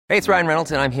Hey, it's Ryan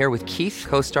Reynolds, and I'm here with Keith,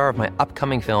 co-star of my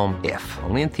upcoming film, If,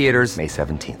 only in theaters May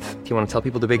 17th. Do you want to tell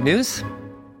people the big news?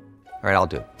 All right, I'll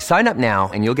do it. Sign up now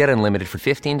and you'll get unlimited for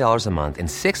 $15 a month and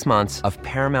 6 months of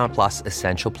Paramount Plus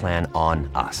Essential Plan on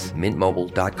us.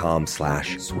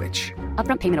 MintMobile.com/switch.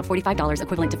 Upfront payment of $45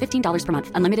 equivalent to $15 per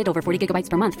month. Unlimited over 40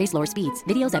 gigabytes per month. Face lower speeds.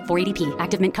 Videos at 480p.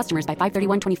 Active Mint customers by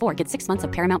 531.24 get 6 months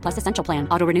of Paramount Plus Essential Plan.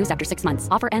 Auto renews after 6 months.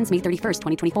 Offer ends May 31st,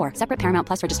 2024. Separate Paramount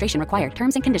Plus registration required.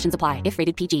 Terms and conditions apply if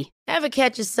rated PG. Ever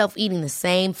catch yourself eating the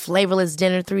same flavorless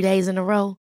dinner 3 days in a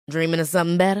row? Dreaming of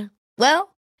something better? Well,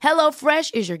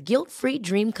 HelloFresh is your guilt-free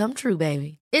dream come true,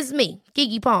 baby. It's me,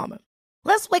 Keke Palmer.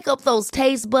 Let's wake up those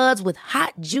taste buds with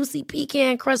hot, juicy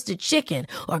pecan-crusted chicken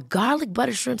or garlic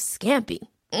butter shrimp scampi.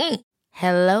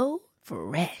 Hello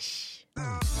Fresh.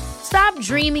 Stop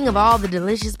dreaming of all the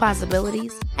delicious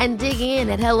possibilities and dig in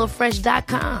at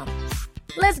HelloFresh.com.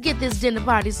 Let's get this dinner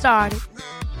party started.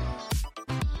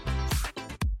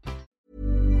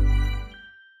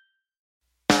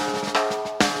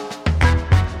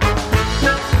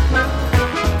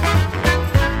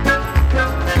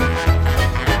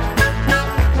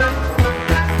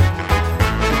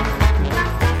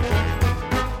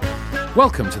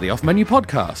 Welcome to the Off Menu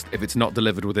Podcast. If it's not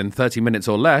delivered within 30 minutes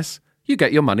or less, you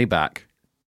get your money back.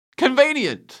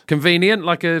 Convenient. Convenient,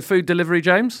 like a food delivery,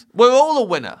 James? We're all a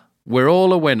winner. We're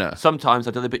all a winner. Sometimes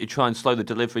I deliberately try and slow the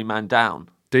delivery man down.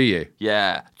 Do you?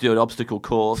 Yeah, do an obstacle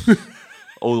course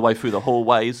all the way through the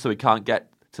hallways so he can't get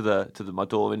to my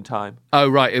door in time. Oh,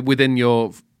 right, within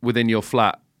your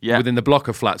flat. Yeah. Within the block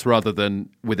of flats rather than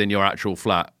within your actual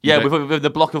flat. Yeah, with the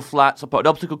block of flats, I put an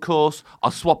obstacle course. I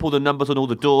swap all the numbers on all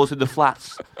the doors in the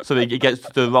flats so he gets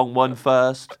to the wrong one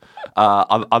first.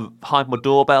 I hide my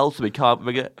doorbell so he can't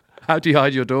ring it. How do you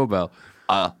hide your doorbell?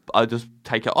 I just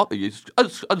take it off, you just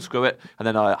unscrew it, and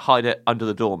then I hide it under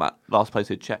the doormat. Last place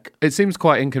he'd check. It seems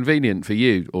quite inconvenient for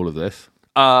you, all of this.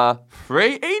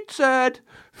 Free Eated,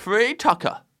 free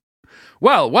Tucker.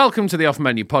 Well, welcome to the Off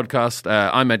Menu Podcast.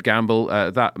 I'm Ed Gamble.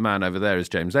 That man over there is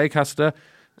James Acaster.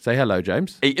 Say hello,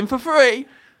 James. Eating for free.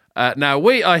 Now,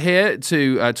 we are here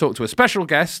to talk to a special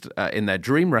guest in their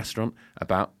dream restaurant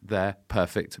about their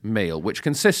perfect meal, which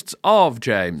consists of,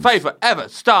 James... Favourite ever,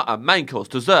 starter, main course,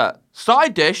 dessert,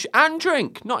 side dish and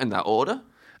drink. Not in that order.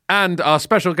 And our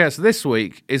special guest this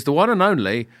week is the one and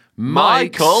only...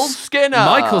 Michael Skinner.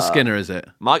 Michael Skinner, is it?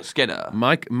 Mike Skinner.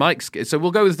 Mike. So we'll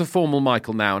go with the formal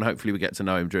Michael now, and hopefully we get to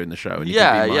know him during the show. And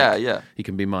Yeah. He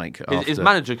can be Mike. His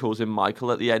manager calls him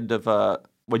Michael at the end of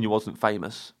when you wasn't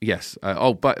famous. Yes.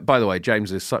 By the way,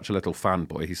 James is such a little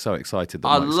fanboy. He's so excited that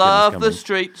I Mike Skinner's love coming. the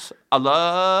streets. I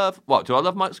love... What, do I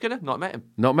love Mike Skinner? Not met him.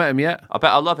 Not met him yet? I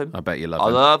bet I love him. I bet you love him.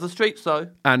 him. I love the streets, though.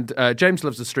 And James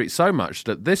loves the street so much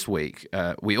that this week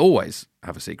we always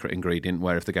have a secret ingredient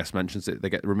where if the guest mentions it, they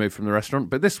get removed from the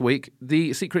restaurant. But this week,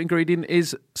 the secret ingredient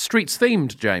is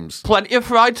streets-themed, James. Plenty of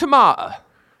fried tomato.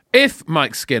 If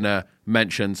Mike Skinner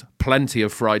mentions plenty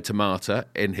of fried tomato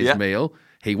in his meal,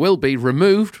 he will be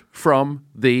removed from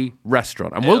the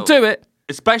restaurant. And we'll do it.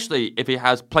 Especially if he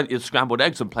has plenty of scrambled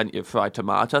eggs and plenty of fried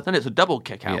tomato, then it's a double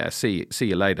kick out. Yeah, see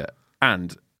you later.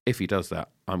 And if he does that,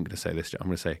 I'm going to say this. I'm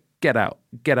going to say, get out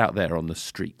there on the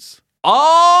streets.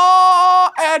 Oh,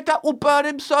 Ed, that will burn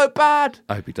him so bad.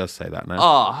 I hope he does say that now.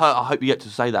 Oh, I hope you get to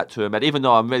say that to him, Ed. Even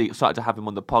though I'm really excited to have him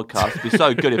on the podcast, it'd be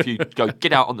so good if you go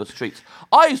get out on the streets.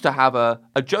 I used to have a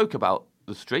joke about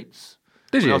the streets.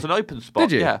 Did you? It was an open spot.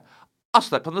 Did you? Yeah. I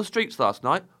slept on the streets last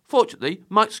night. Fortunately,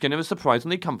 Mike Skinner is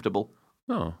surprisingly comfortable.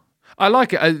 Oh, I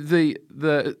like it. The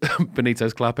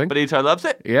Benito's clapping. Benito loves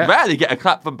it. Yeah. Rarely get a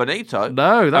clap from Benito.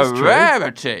 No, that's a true.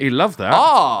 rarity. He loved that.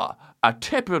 Ah, a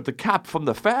tip of the cap from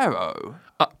the Pharaoh.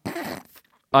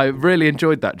 I really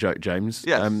enjoyed that joke, James.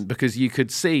 Yes. Because you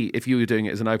could see, if you were doing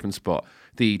it as an open spot,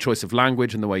 the choice of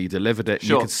language and the way you delivered it.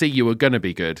 Sure. You could see you were going to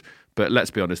be good. But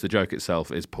let's be honest, the joke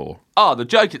itself is poor. Oh, the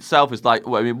joke itself is like,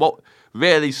 well, I mean, what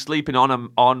really sleeping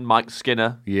on Mike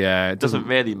Skinner? Yeah, it doesn't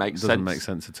really make sense. Doesn't make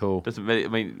sense at all. Doesn't really. I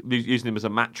mean, using him as a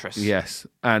mattress. Yes,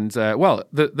 and well,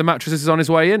 the mattress is on his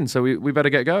way in, so we better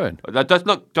get going.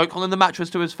 Don't call him the mattress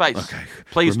to his face. Okay,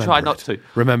 please try not to.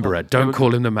 Remember, Ed, don't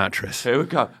call him the mattress. Here we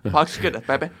go, Mike Skinner,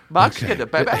 baby. Mike Skinner,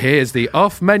 baby. Here's the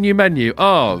off-menu menu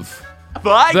of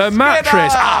Mike the Skinner!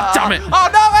 mattress. Ah, damn it! Oh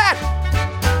no, Ed!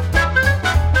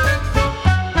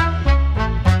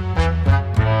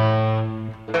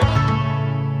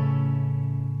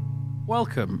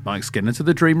 Welcome, Mike Skinner, to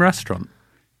the Dream Restaurant.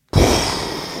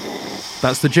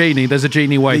 That's the genie. There's a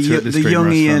genie waiter at this the Dream young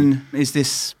Restaurant. Ian, is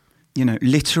this,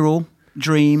 literal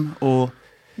dream or...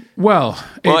 Well,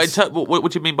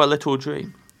 what do you mean by literal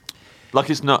dream? Like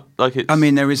it's not like it's. I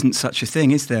mean, there isn't such a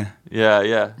thing, is there?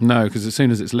 Yeah. No, because as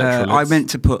soon as it's literal, I it's- meant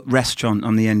to put restaurant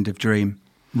on the end of dream,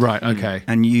 Right. Okay.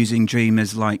 and using dream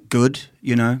as like good,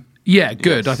 Yeah.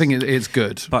 Good. Yes. I think it's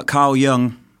good. But Carl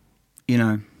Jung, he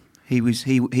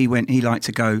liked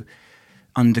to go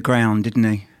underground, didn't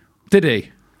he? Did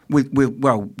he? With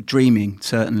dreaming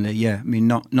certainly, yeah. I mean,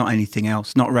 not anything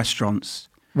else, not restaurants.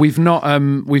 We've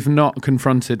not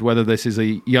confronted whether this is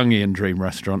a Jungian dream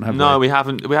restaurant, have we? No, we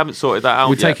haven't sorted that out.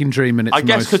 We're yet. taking dream in its I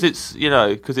guess most-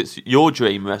 because it's your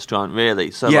dream restaurant, really.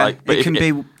 So Yeah, like, but it can be.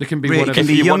 it can be really- whatever. It can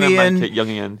be if you want to Jungian, make it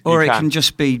Jungian, or you it can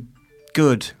just be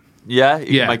good. Yeah,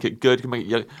 you Yeah. can make it good. You can make it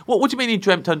young. What do you mean you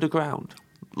dreamt underground?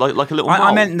 Like a little. I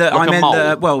mole? meant that. Like a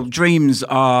mole? Well, dreams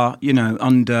are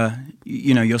under.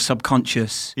 Your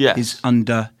subconscious Yes. is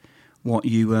under what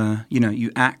you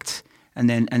you act, and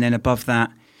then above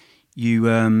that you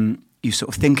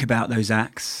sort of think about those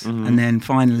acts, and then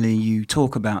finally you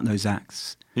talk about those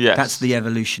acts. Yes. That's the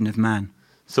evolution of man.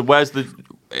 So where's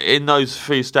in those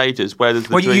 3 stages? Where does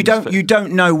the Well, you dreams fit? you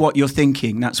don't know what you're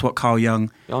thinking. That's what Carl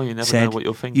Jung Oh, you never said. know what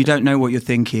you're thinking. You don't know what you're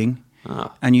thinking,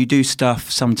 Ah. and you do stuff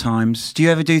sometimes. Do you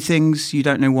ever do things you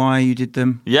don't know why you did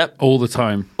them? Yep, all the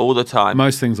time. all the time.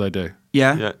 Most things I do.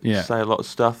 Yeah. Yeah, say a lot of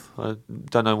stuff. I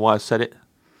don't know why I said it.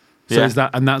 So is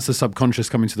that's the subconscious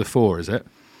coming to the fore, is it?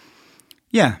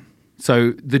 Yeah.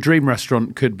 So the dream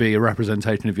restaurant could be a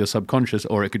representation of your subconscious,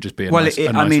 or it could just be a Well, nice, a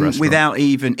I nice mean, restaurant. without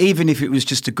even if it was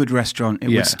just a good restaurant, it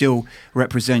Yeah. would still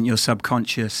represent your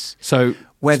subconscious, So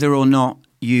whether or not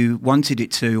you wanted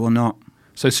it to or not.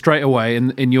 so straight away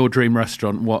in your dream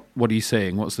restaurant, what are you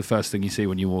seeing? What's the first thing you see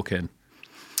when you walk in?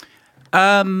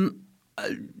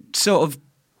 Sort of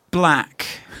black.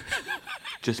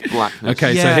 Just blackness.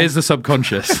 Okay, so Yeah. here's the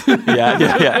subconscious.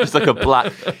 Yeah. Just like a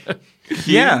black.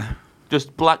 hue. Yeah.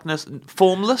 Just blackness,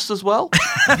 formless as well.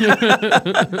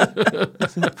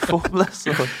 Formless.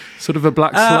 Or... Sort of a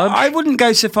black sludge. I wouldn't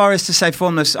go so far as to say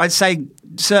formless. I'd say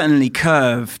certainly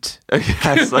curved.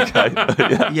 Yes. Okay.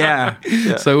 Yeah.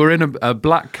 Yeah. So we're in a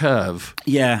black curve.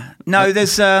 Yeah. No,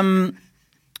 there's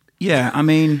yeah, I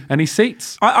mean Any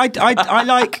seats? I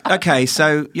like okay,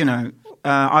 so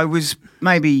I was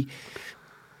maybe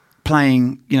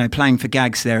playing for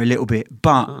gags there a little bit,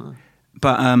 but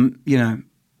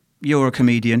you're a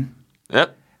comedian.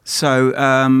 Yep. So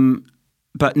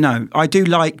but no, I do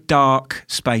like dark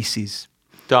spaces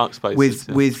Dark spaces.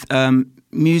 with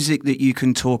music that you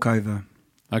can talk over.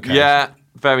 Okay. Yeah.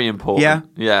 Very important. Yeah.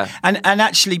 Yeah. And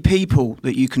actually people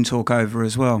that you can talk over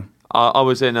as well. I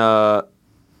was in a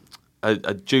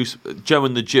juice, Joe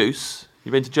and the Juice.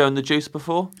 You been to Joe and the Juice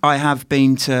before? I have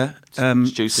been to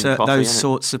juicing coffee, those innit?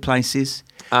 sorts of places.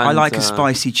 I And, like a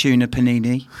spicy tuna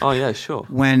panini Oh yeah, sure.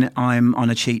 when I'm on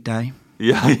a cheat day,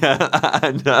 Yeah.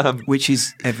 And which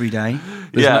is every day.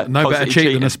 There's yeah, no better constantly cheat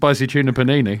than cheating. a spicy tuna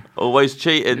panini. Always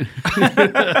cheating.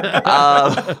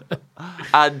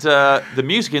 And the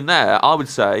music in there, I would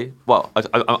say. Well, I was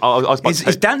about to It's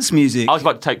take, dance music. I was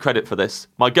about to take credit for this.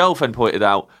 My girlfriend pointed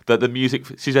out that the music.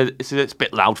 She said it's a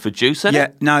bit loud for Juice, isn't Yeah,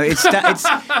 it? no, it's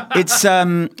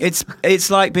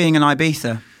like being in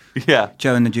Ibiza, Yeah.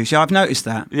 Joe and the Juice. Yeah, I've noticed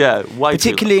that. Yeah. Way too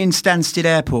Particularly in Stansted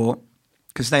Airport,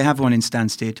 because they have one in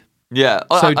Stansted. loud. Yeah.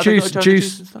 So I think juice Joe and the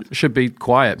Juice and juice stuff. should be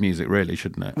quiet music, really,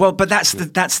 shouldn't it? Well, but that's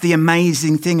the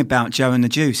amazing thing about Joe and the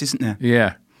Juice, isn't there?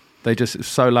 Yeah. They just it's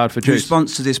so loud for Who juice.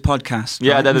 sponsor this podcast?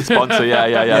 Yeah, right? they're the sponsor. Yeah.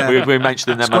 Yeah. We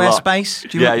mentioned them a lot. Squarespace?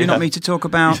 Do you want me to talk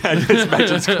about? Just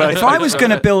mention Squarespace. If I was going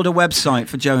to build a website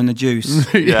for Joe and the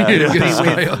Juice Yeah.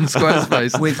 Straight on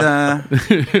Squarespace. with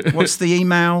what's the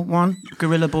email one?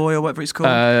 Gorilla Boy or whatever it's called.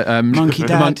 Monkey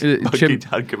Dad. Monkey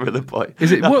Dad, Gorilla Boy.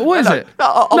 Is it what is it?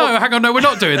 No, Hang on, no, we're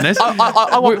not doing this.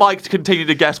 I want Mike to continue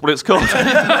to guess what it's called.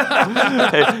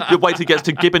 You'll wait till he gets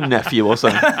to Gibbon Nephew or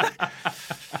something.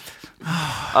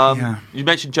 Yeah. You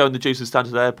mentioned Joe and the Juice at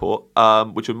Stansted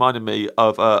Airport, which reminded me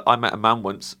of I met a man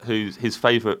once whose his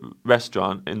favourite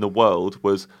restaurant in the world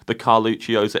was the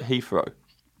Carluccio's at Heathrow.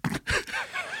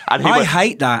 And I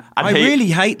hate that. and I he- really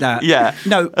hate that. Yeah.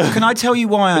 No, can I tell you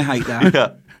why I hate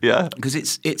that? Yeah. Because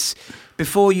it's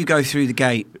before you go through the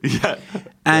gate. Yeah.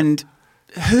 And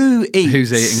who eats?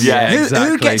 Who's eating? Yeah, Who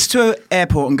exactly. gets to an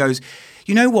airport and goes,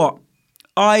 you know what?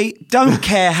 I don't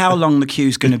care how long the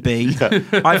queue's going to be.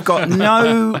 I've got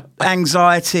no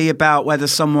anxiety about whether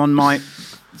someone might,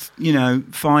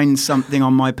 find something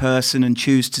on my person and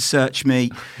choose to search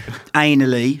me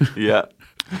anally. Yeah.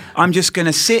 I'm just going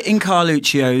to sit in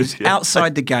Carluccio's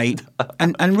outside the gate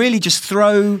and really just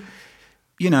throw,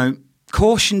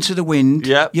 caution to the wind.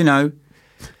 Yeah. Quite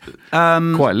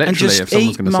and literally, just if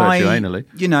someone's eat going to search you anally.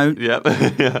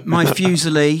 Yeah. my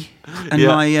Fuseli and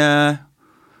Yeah.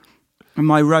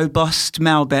 my robust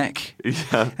Malbec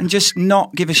Yeah. and just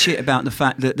not give a shit about the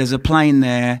fact that there's a plane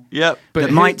there Yep. But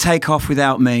that might take off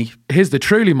without me. Here's the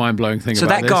truly mind-blowing thing So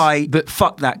about that guy,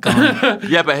 fuck that guy.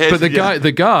 Yeah, but here's But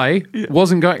the guy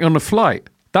wasn't going on a flight.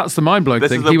 That's the mind-blowing This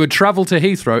thing. is the- He would travel to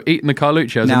Heathrow, eat in the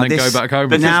Carluccio's, Now and then this- go back home.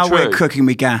 this is Now we're true. cooking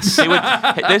with gas.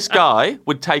 This guy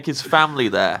would take his family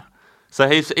there. So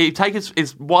he'd take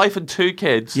his wife and 2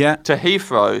 kids Yeah. to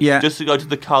Heathrow Yeah. just to go to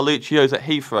the Carluccio's at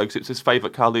Heathrow because it's his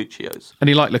favourite Carluccio's. And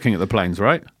he liked looking at the planes,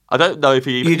 right? I don't know if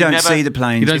he... You don't never, see the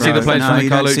planes. You don't see bro. the planes no, from the you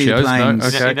don't see the Carluccio's, no?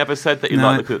 planes. Okay. He never said that he No.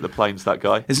 liked looking at the planes, that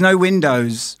guy. There's no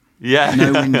windows. Yeah.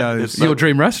 No windows. So- Your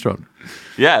dream restaurant.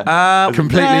 Yeah.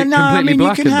 Completely I mean,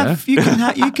 black you can in have,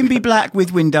 there. you can be black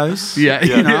with windows. Yeah.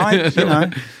 You know.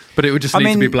 But it would just I need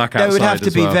mean, to be black outside there would have to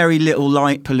as be well. very little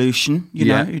light pollution. You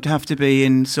Yeah. know, you'd have to be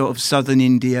in sort of southern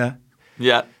India.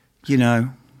 Yeah. You know,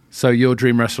 So your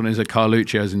dream restaurant is a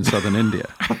Carluccio's in southern India.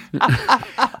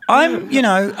 I mean,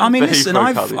 The listen, Heathrow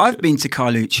I've Carluccio's. been to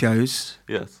Carluccio's,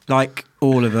 Yes. like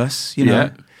all of us. You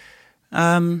know,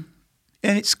 Yeah. and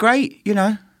it's great. You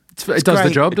know, It does the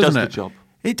great. job, It does doesn't the it? job.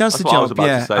 it does That's the what I was job. about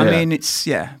to Yeah, say, I yeah. mean, it's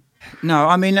No,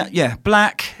 I mean,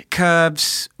 black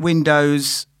curves,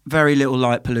 windows, very little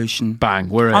light pollution. Bang,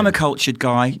 we're in. I'm a cultured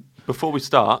guy. Before we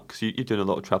start, because you're doing a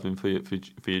lot of travelling for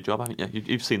your job, haven't you?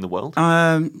 You've seen the world.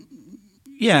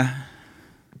 Yeah.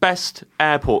 Best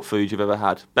airport food you've ever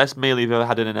had? Best meal you've ever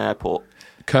had in an airport?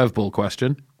 Curveball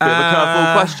question. Bit of a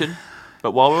curveball question,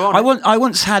 but while we're on it. I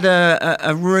once had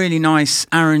a really nice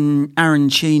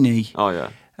arancini, Oh,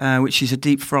 yeah. which is a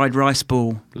deep fried rice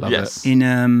ball Love Yes. it. in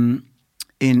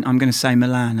I'm going to say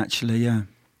Milan, actually. Yeah.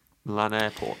 Milan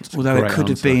Airport. Although great it could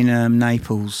answer. have been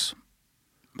Naples.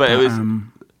 But it was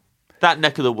Um, that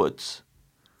neck of the woods.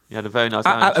 You had a very nice it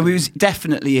arancini. was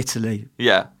definitely Italy.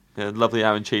 Yeah. Lovely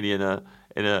arancini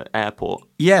in a airport.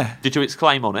 Yeah. Did you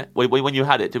exclaim on it? When you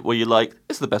had it, were you like,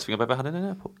 this is the best thing I've ever had in an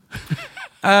airport?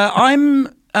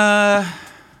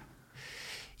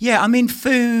 Yeah, I mean,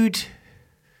 food.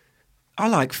 I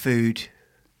like food.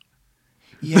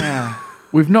 Yeah.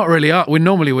 We've not really.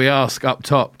 We ask up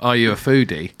top, "Are you a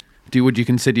foodie?" Would you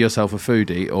consider yourself a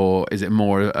foodie, or is it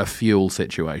more a fuel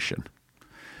situation?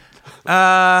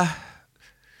 I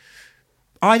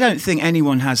don't think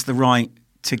anyone has the right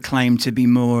to claim to be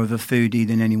more of a foodie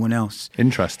than anyone else.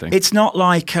 Interesting. It's not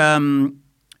like,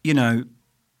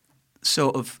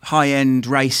 sort of high-end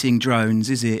racing drones,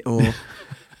 is it? Or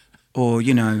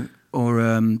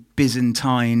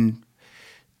Byzantine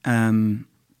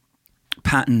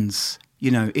patterns.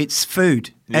 It's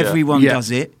food. Yeah. Everyone Yeah.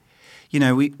 does it.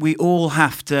 We all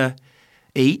have to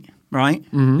eat, right?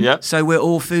 Yeah. So we're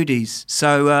all foodies.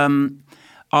 So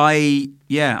I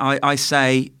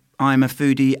say I'm a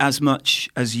foodie as much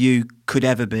as you could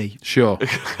ever be. Sure.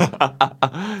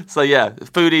 So yeah,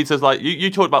 foodies is like you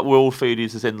talked about we're all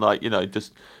foodies as in like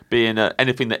just being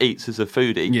anything that eats is a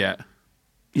foodie. Yeah.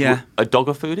 Yeah. A dog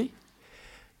a foodie?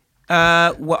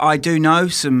 Well, I do know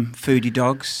some foodie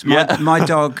dogs. Yeah. My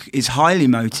dog is highly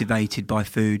motivated by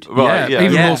food. Right. Yeah.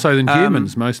 Even Yeah. more so than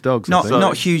humans. Most dogs. I Not think.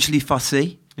 not hugely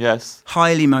fussy. Yes.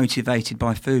 Highly motivated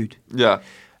by food. Yeah.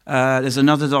 There's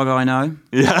another dog I know.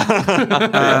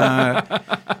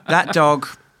 That dog,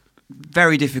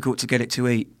 very difficult to get it to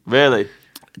eat. Really?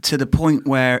 To the point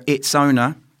where its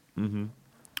owner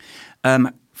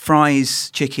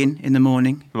fries chicken in the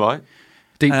morning, Right.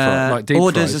 Deep fry, like deep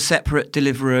orders fries. a separate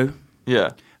Deliveroo Yeah.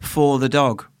 for the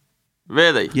dog.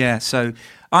 Really? Yeah, so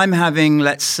I'm having,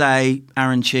 let's say,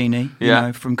 arancini,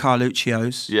 Yeah. from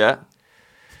Carluccio's. Yeah.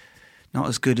 Not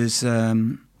as good as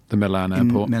the Milan in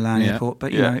airport. Milan Yeah. Airport,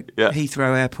 but Yeah, yeah.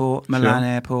 Heathrow Airport, Milan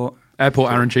Airport.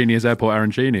 Airport arancini is airport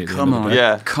arancini. at the Come end of the on, day.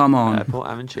 Yeah. come on. Airport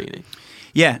arancini.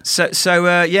 Yeah,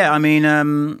 so yeah, I mean,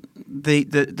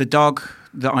 the dog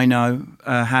that I know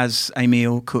has a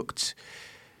meal cooked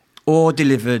or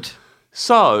delivered.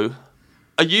 So,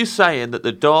 are you saying that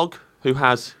the dog who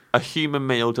has a human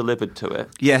meal delivered to it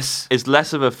Yes, is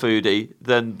less of a foodie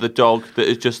than the dog that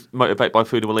is just motivated by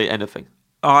food and will eat anything?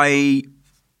 I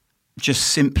just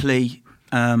simply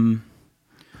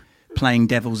playing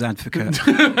devil's advocate.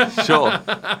 Sure.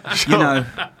 You know,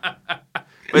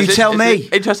 But you it's tell it's me.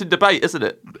 an interesting debate, isn't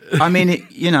it? I mean,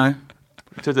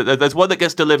 So there's one that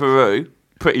gets Deliveroo,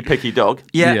 pretty picky dog.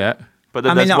 yeah. Yeah. But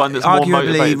then I mean, there's one that's more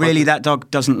motivated. arguably, by really, food. that dog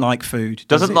doesn't like food.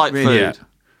 does doesn't it? like Really? food,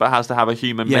 but has to have a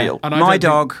human Yeah, meal. And I my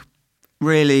don't dog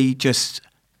really just,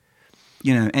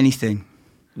 anything.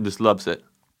 And just loves it.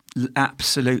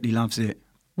 Absolutely loves it.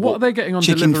 What are they getting on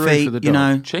Chicken Deliveroo feet, for the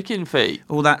dog? Chicken feet.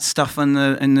 all that stuff and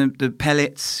the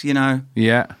pellets. Yeah.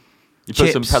 You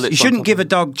put some Chips. pellets. You on shouldn't top give of a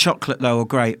dog chocolate though, or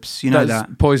grapes. You know That's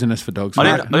that. poisonous for dogs. I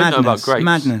right? didn't know about Madness, grapes.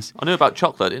 madness. I knew about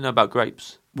chocolate. I didn't know about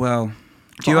grapes. Well,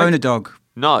 do you But I- own a dog?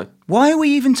 No. Why are we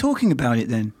even talking about it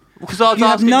then? Because I was You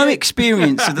have asking no you.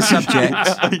 experience of the subject.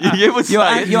 You were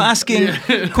saying. You're asking,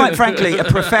 quite frankly, a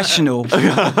professional.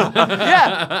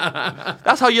 Yeah.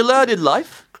 That's how you learn in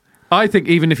life. I think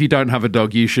even if you don't have a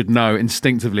dog, you should know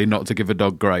instinctively not to give a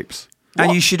dog grapes.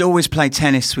 And you should always play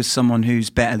tennis with someone who's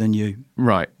better than you.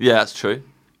 Right. Yeah, that's true.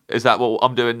 Is that what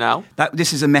I'm doing now?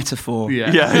 This is a metaphor.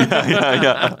 Yeah.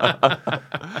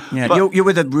 Yeah, you're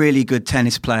with a really good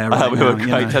tennis player right We now. were a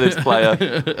great tennis player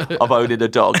of owning a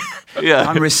dog. Yeah.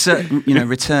 I'm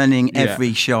returning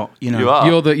every shot. You are.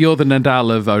 You're the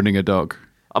Nadal of owning a dog.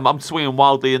 I'm swinging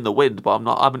wildly in the wind, but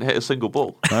I haven't hit a single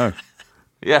ball. Oh.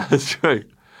 Yeah, that's true.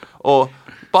 But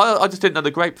I just didn't know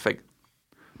the grape thing.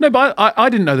 No, but I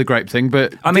didn't know the grape thing,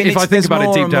 but I mean, if I think about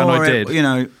it deep down, I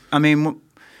did. I mean,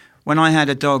 when I had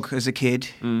a dog as a kid,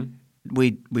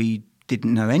 we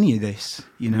didn't know any of this.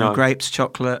 No. Grapes,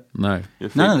 chocolate, No.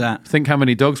 none of that. Think how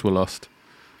many dogs were lost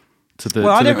to the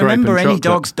Well, I to the don't grape remember and any chocolate.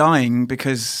 dogs dying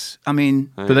because, I mean,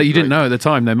 But that you didn't know at the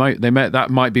time. That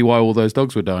might be why all those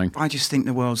dogs were dying. I just think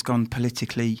the world's gone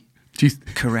politically Do you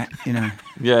correct. Yeah.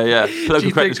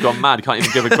 Political correctness gone mad. You can't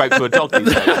even give a grape to a dog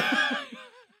these days.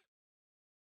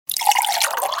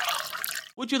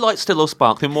 Would you like still or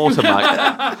sparkling water, Mike?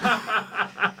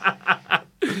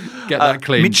 get that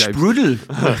clean, Mit James?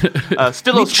 Sprudel.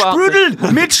 Still or Mit sparkling?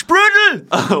 Sprudel. Mit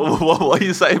Sprudel. What are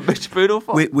you saying, Mitch Sprudel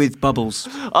for? With bubbles.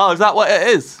 Oh, is that what it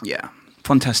is? Yeah.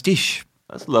 Fantastisch.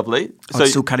 That's lovely. So,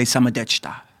 So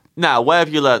Samedechta. now, where have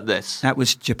you learnt this? That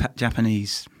was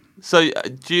Japanese. So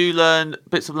do you learn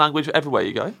bits of language everywhere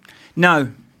you go?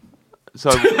 No. So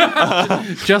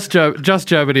Just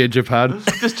Germany and Japan.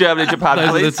 just Germany, Japan, Those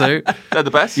please. are the two. They're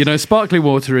the best. Sparkling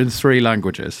water in 3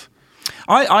 languages.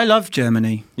 I love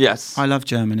Germany. Yes. I love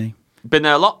Germany. Been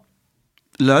there a lot?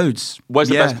 Loads. Where's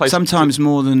the best place Sometimes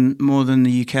more than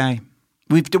the UK.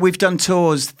 We've done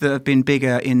tours that have been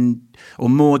bigger or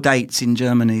more dates in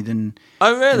Germany than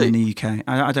Oh, really? in the UK.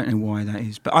 I don't know why that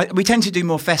is, but we tend to do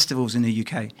more festivals in the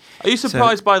UK. Are you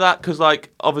surprised by that? Because,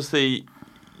 obviously,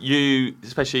 you,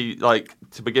 especially,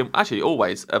 to begin, actually,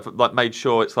 always have, made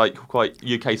sure it's, quite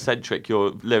UK-centric, your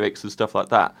lyrics and stuff like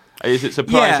that. Is it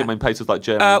surprising when places like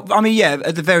Germany...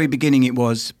 At the very beginning it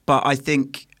was, but I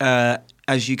think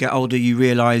as you get older, you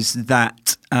realise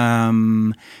that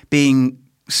being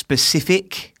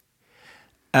specific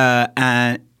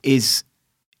is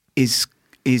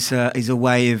a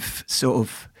way of sort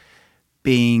of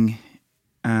being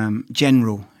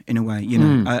general in a way,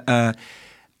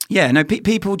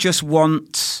 people just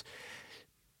want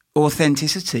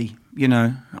authenticity. If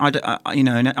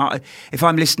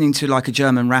I'm listening to a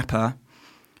German rapper,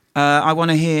 I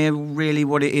want to hear really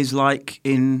what it is like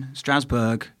in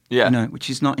Strasbourg. Yeah. Which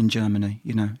is not in Germany.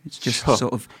 It's just Sure.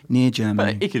 sort of near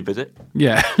Germany. But he could visit.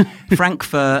 Yeah.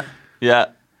 Frankfurt. Yeah.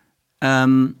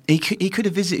 He could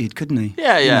have visited, couldn't he?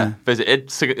 Yeah. Visited.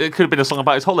 It could have been a song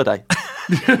about his holiday.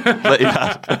 That he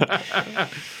had.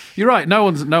 You're right. No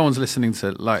one's listening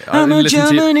to I'm a listen to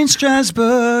you- German in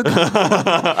Strasbourg. Do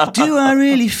I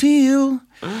really feel?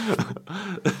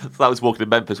 That was Walking in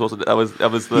Memphis, wasn't it? That was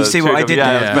the. You see what tune I of- did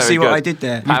yeah, there? that You was see very what good. I did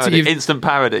there? Parody, You've- instant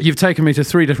parody. You've taken me to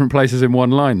 3 different places in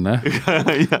one line there.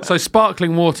 So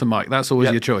sparkling water, Mike, that's always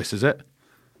Yeah. your choice, is it?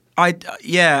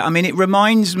 It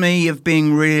reminds me of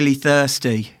being really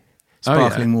thirsty, Oh, yeah.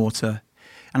 sparkling water.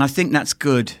 And I think that's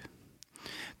good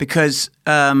because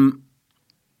I've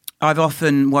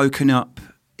often woken up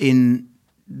in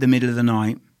the middle of the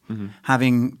night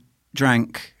having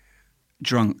drank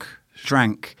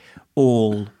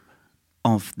all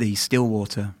of the still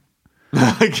water.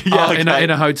 In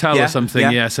a hotel or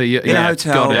something, yeah. So in a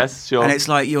hotel, got it. Yes, sure. and it's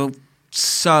like you're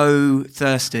so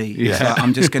thirsty. It's Yeah. like,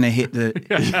 I'm just going to hit the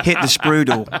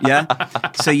sprudel,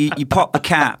 yeah. So you pop the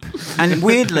cap, and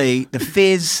weirdly, the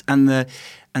fizz and the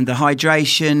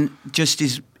hydration just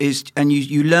is, and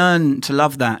you learn to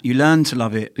love that. You learn to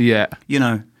love it. Yeah. You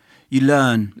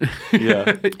learn,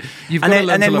 Yeah. You've and got to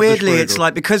learn then to love the weirdly, it's strudel.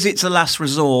 like because it's a last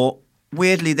resort.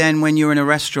 Weirdly, then when you're in a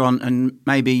restaurant and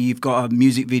maybe you've got a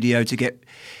music video to get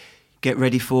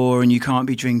ready for, and you can't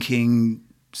be drinking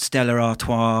Stella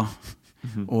Artois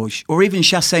or even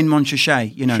Chassagne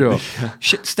Montrachet, Sure.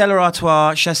 Stella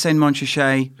Artois, Chassagne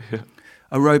Montrachet,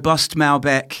 a robust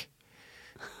Malbec.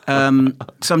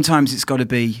 Sometimes it's got to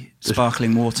be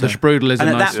sparkling water. the Sprudel is and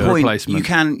a at nice that point, replacement. you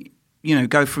can,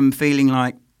 go from feeling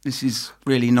like this is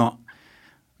really not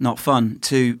fun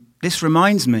to this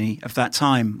reminds me of that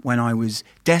time when I was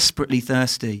desperately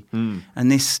thirsty,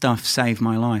 and this stuff saved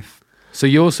my life. So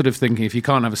you're sort of thinking if you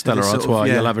can't have a Stella Sort of, Artois,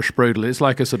 yeah. you'll have a Sprudel. It's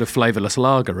like a sort of flavourless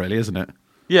lager, really, isn't it?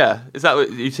 Yeah, is that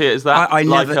what you see it as? That I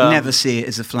never see it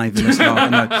as a flavourless lager.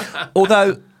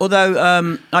 No.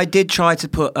 Although I did try to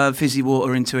put fizzy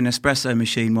water into an espresso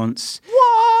machine once.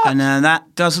 What? And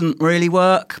that doesn't really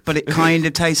work, but it kind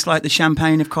of tastes like the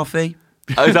champagne of coffee.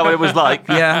 Oh, is that what it was like?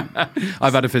 Yeah.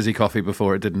 I've had a fizzy coffee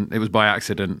before. It didn't. It was by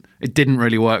accident. It didn't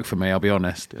really work for me. I'll be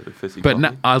honest. The fizzy But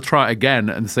coffee. I'll try it again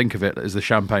and think of it as the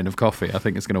champagne of coffee. I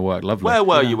think it's going to work lovely. Where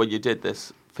were you when you did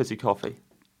this fizzy coffee?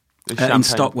 This In champagne?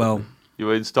 Stockwell. You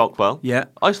were in Stockwell. Yeah.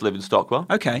 I used to live in Stockwell.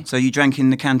 Okay. So you drank in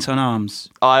the Canton Arms.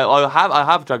 I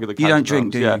have drunk in the. You don't Canton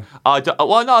drink, Arms, do yeah. you? I do,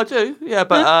 well, no, I do. Yeah,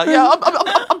 but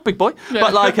I'm a big boy.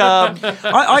 But like, I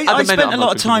spent a I'm lot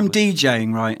not of time drinking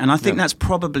DJing, right? And I think that's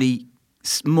probably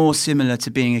more similar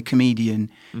to being a comedian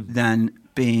than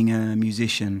being a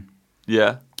musician.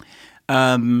 Yeah.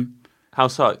 How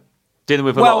so? Dealing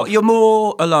with a lot Well, of. you're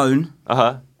more alone.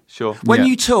 Sure. When Yeah.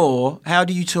 you tour, how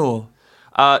do you tour?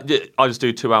 Yeah, I just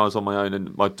do 2 hours on my own,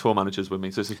 and my tour manager's with me.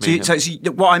 So it's just me. So, and him.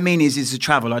 so what I mean is the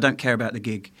travel. I don't care about the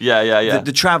gig. Yeah.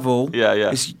 The travel.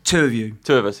 Yeah. It's two of you.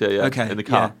 Two of us. Yeah. Okay. In the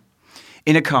car. yeah.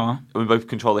 In a car. And we both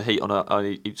control the heat on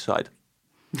each side.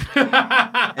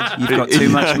 You've got too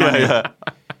much money. Yeah.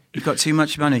 You've got too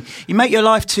much money. You make your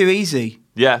life too easy.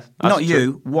 Yeah. that's Not true.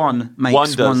 you. One makes One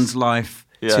does. one's life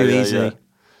too easy. Yeah.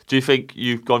 Do you think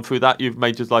you've gone through that? You've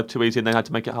made your life too easy and then had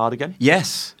to make it hard again?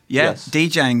 Yes. Yeah. Yes.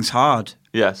 DJing's hard.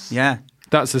 Yes. Yeah.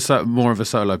 That's more of a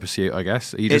solo pursuit, I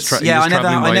guess. Are you just I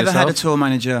never had a tour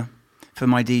manager for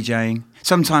my DJing.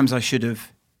 Sometimes I should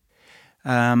have.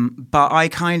 But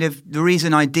the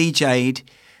reason I DJ'd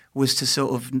was to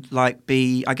sort of like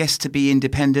to be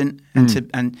independent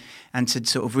and to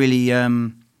sort of really,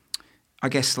 I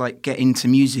guess like get into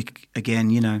music again,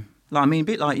 you know. Like, I mean, a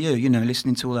bit like you know,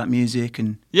 listening to all that music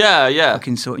and Yeah.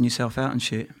 fucking sorting yourself out and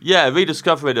shit. Yeah,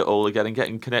 rediscovering it all again and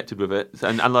getting connected with it.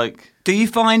 And like... Do you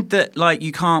find that like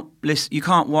you can't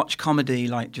watch comedy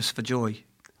like just for joy?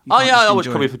 You Oh can't yeah, just I watch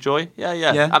enjoy comedy it? for joy.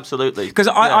 Yeah, absolutely. Because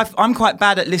Yeah. I'm quite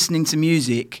bad at listening to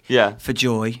music Yeah. for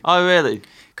joy. Oh really?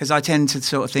 Because I tend to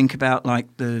sort of think about like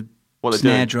the What they're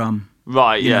snare doing. drum.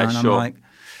 Right, you yeah, know, and sure. I'm like,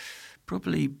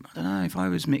 probably, I don't know, if I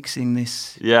was mixing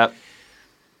this. Yeah.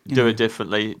 Do know. it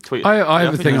differently. Tweet. I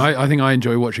have a think thing. that's- I think I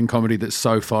enjoy watching comedy that's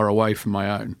so far away from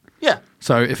my own. Yeah.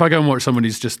 So if I go and watch someone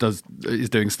who's just is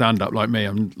doing stand up like me,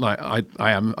 I'm like I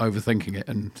am overthinking it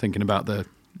and thinking about the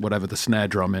snare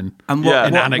drum in And Yeah.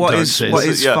 what Anecdotes is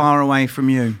is- Yeah. far away from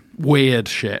you? weird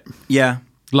shit. Yeah.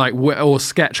 Like or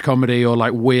sketch comedy or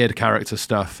like weird character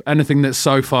stuff. Anything that's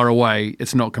so far away,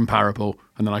 it's not comparable,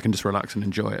 and then I can just relax and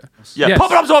enjoy it. Yeah. Yes.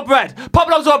 Poppadoms or bread?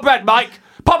 Poppadoms or bread, Mike?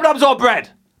 Poppadoms or bread?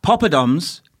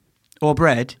 Poppadoms or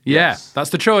bread? Yeah, Yes. that's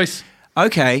the choice.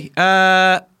 Okay.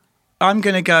 I'm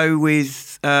going to go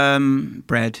with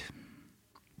bread.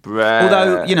 Bread.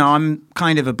 Although, you know, I'm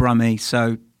kind of a brummie,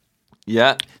 so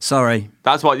Yeah. sorry.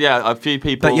 That's what, yeah, a few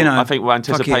people, But, you know, I think, were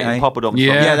anticipating fuck it, eh? poppadoms.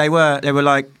 Yeah. Yeah, they were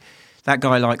like, that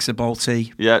guy likes a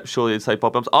Balti. Yeah, surely you'd say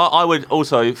poppadoms. I would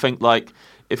also think, like,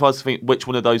 if I was to think which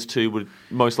one of those two would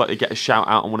most likely get a shout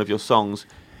out on one of your songs,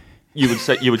 you would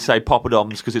say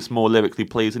poppadoms because it's more lyrically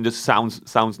pleasing. Just sounds.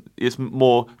 It's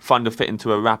more fun to fit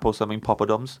into a rap or something.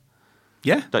 Poppadoms,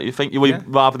 Yeah. don't you think? Yeah.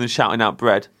 Rather than shouting out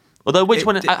bread. Although, which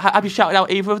one have you shouted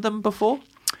out either of them before?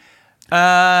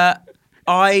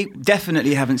 I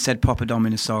definitely haven't said poppadom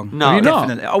in a song. No. Have you not?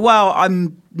 Definitely. Oh, well,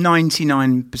 I'm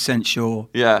 99% sure.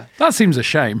 Yeah. That seems a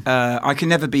shame. I can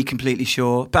never be completely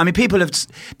sure. But I mean, people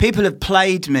have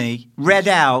played me, read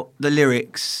out the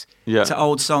lyrics Yeah. to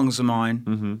old songs of mine.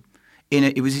 Mm-hmm.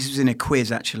 This was in a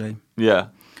quiz actually. Yeah.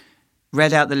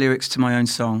 Read out the lyrics to my own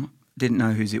song. Didn't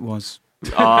know whose it was.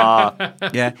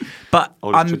 Yeah, but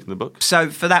Oldest trick in the book. So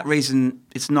for that reason,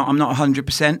 I'm not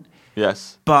 100%.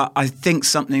 Yes. But I think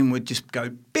something would just go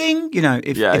bing, you know,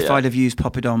 if Yeah. I'd have used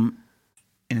poppadom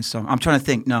in a song. I'm trying to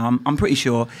think. No, I'm pretty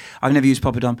sure I've never used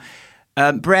poppadom.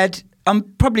 Bread, I'm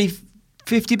probably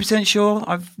 50% sure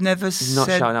I've never not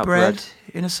said shouting out bread bread.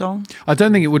 in a song. I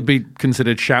don't think it would be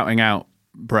considered shouting out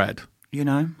bread. You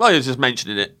know, Well, you're just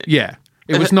mentioning it. Yeah.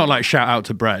 It was not like shout out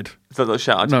to bread. It's not a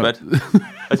shout out to No. bread.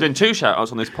 There's been 2 shout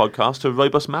outs on this podcast to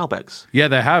Robust Malbecs. Yeah,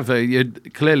 they have. You're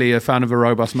clearly a fan of a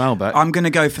robust Malbec. I'm going to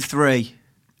go for 3.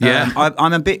 Yeah.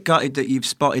 I'm a bit gutted that you've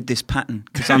spotted this pattern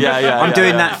because I'm Yeah, doing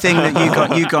yeah. that thing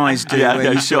that you guys do Yeah, where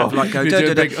yeah, you sort of sure. like go You da, do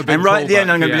da, a da, big and right at the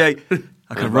end I'm going to callback, be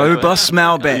like a robust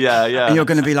Malbec. Yeah, yeah. And you're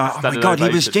going to be like, oh my Standing god, he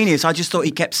was ovation. genius. I just thought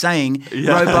he kept saying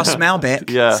robust Malbec.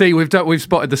 Yeah. See, we've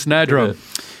spotted the snare drum.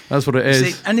 That's what it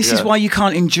is. See, and this is Yeah. why you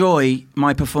can't enjoy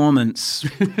my performance.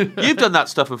 You've done that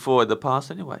stuff before in the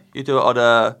past anyway. You do it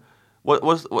on what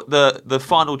was the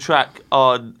final track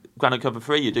on Granite Cover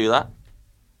 3, you do that?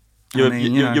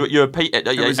 You repeat it.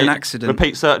 It was an accident.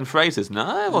 Repeat certain phrases.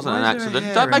 No, it wasn't an Why is there a accident.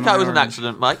 hair Don't make in out it my was an orange?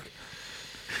 accident, Mike.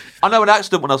 I know an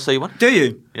accident when I see one. Do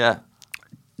you? Yeah.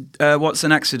 What's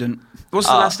an accident? What's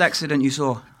the last accident you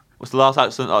saw? What's the last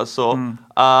accident I saw?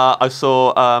 I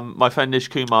saw my friend Nish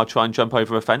Kumar try and jump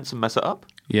over a fence and mess it up.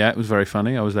 Yeah, it was very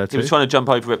funny. I was there too. He was trying to jump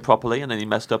over it properly, and then he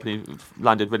messed up and he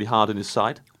landed really hard on his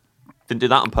side. Didn't do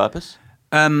that on purpose.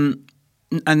 And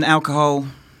alcohol?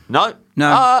 No.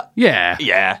 No. Yeah.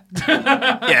 Yeah.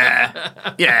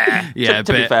 Yeah,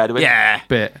 To be bit. fair to him.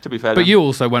 Bit. To be fair to But him. you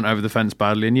also went over the fence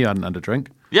badly and you hadn't had a drink.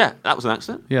 Yeah, that was an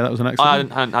accident. Yeah, that was an I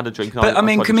accident. hadn't had a drink. But I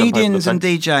mean, tried to jump over the comedians and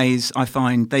fence. DJs, I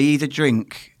find they either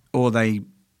drink or they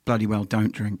bloody well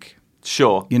don't drink.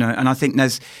 Sure. You know, and I think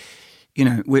there's, you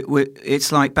know,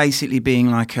 it's like basically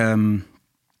being like a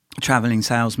traveling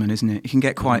salesman, isn't it? You can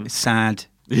get quite sad,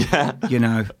 Yeah. you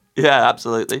know, Yeah,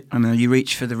 absolutely. and then you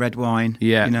reach for the red wine,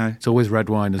 Yeah, you know, it's always red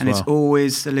wine as and well. it's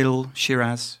always a little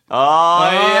Shiraz. Oh,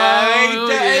 yeah, he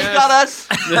yes. got us.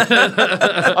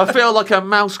 I feel like a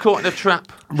mouse caught in a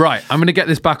trap. Right, I'm going to get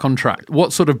this back on track.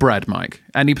 What sort of bread, Mike?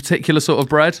 Any particular sort of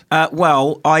bread?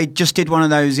 Well, I just did one of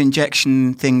those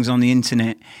injection things on the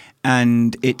internet,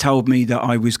 and it told me that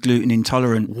I was gluten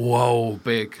intolerant. Whoa,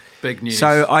 big news.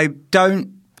 So I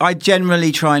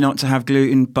generally try not to have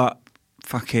gluten, but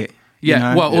fuck it. you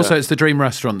yeah, know? well, also it's the dream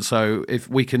restaurant, so if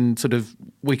we can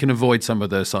avoid some of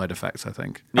the side effects, I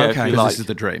think. Yeah, Okay. if you Because like. this is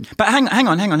the dream. But hang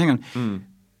on.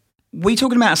 We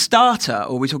talking about a starter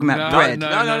or we talking about No, bread?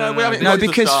 No, we haven't No, got to the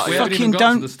because start yet. We haven't fucking even got to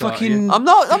don't the start fucking. yet. I'm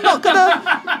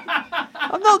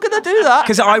not gonna do that.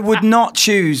 Because I would not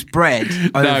choose bread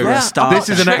over No, a starter. this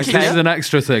is an extra. Okay. This is an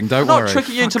extra thing. Don't I'm not worry.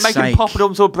 tricking you into Fuck's making sake.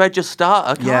 poppadoms or bread your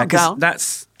starter. Yeah, Calm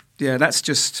because down. that's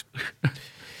just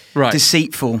Right.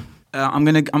 deceitful. I'm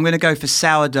gonna go for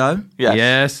sourdough Yes.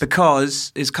 Yes.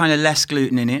 because it's kind of less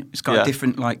gluten in it. It's got Yeah. a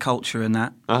different like culture and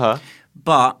that, Uh-huh.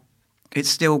 but it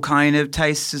still kind of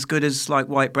tastes as good as like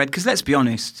white bread. Because let's be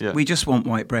honest, Yeah. we just want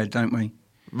white bread, don't we?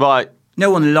 Right.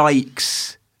 No one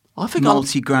likes I think I'll-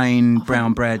 multi-grain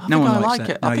brown bread. I No think one I likes like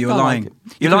that. it. I No, think you're I like lying. it.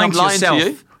 You You're think lying I'm to lying to yourself.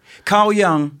 you? Carl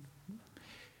Jung,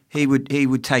 he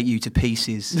would take you to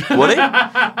pieces. Would he?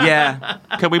 Yeah,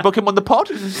 Can we book him on the pod?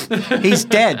 he's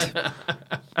dead.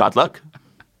 Bad luck.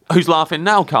 Who's laughing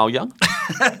now, Carl Young?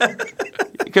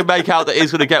 You can make out that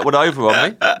he's going to get one over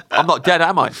on me. I'm not dead,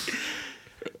 am I?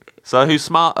 So who's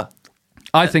smarter?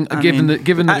 I think given the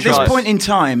At this choice- point in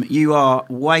time, you are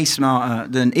way smarter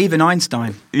than even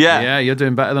Einstein. Yeah. Yeah, you're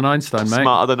doing better than Einstein, mate.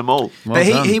 Smarter than them all. Well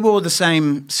But done. he wore the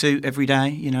same suit every day,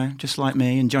 you know, just like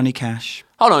me and Johnny Cash.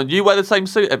 Hold on, you wear the same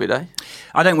suit every day?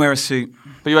 I don't wear a suit,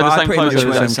 But you wear the I same pretty clothes much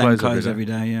every wear day? the same clothes every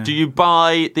day. Yeah. Do you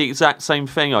buy the exact same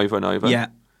thing over and over? Yeah.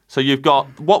 So you've got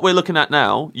what we're looking at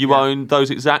now. You own those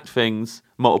exact things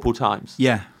multiple times.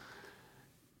 Yeah.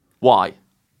 Why?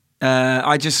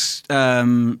 I just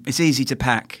it's easy to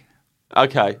pack.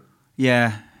 Okay.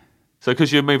 Yeah. So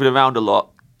because you're moving around a lot,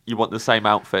 you want the same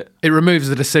outfit. It removes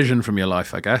the decision from your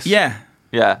life, I guess. Yeah.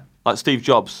 Yeah. Like Steve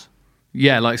Jobs.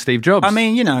 Yeah, like Steve Jobs. I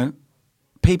mean, you know,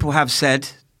 people have said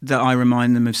that I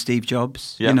remind them of Steve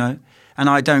Jobs, Yeah. you know, and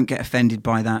I don't get offended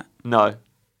by that. No.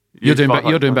 you're doing quite-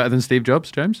 you're doing better than Steve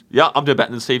Jobs, James. Yeah, I'm doing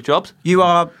better than Steve Jobs. You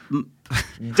are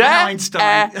Dead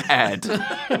Einstein. Ed.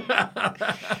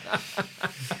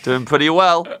 Doing pretty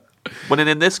well. Winning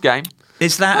in this game.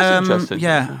 Is that That's interesting.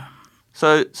 yeah.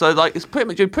 So like it's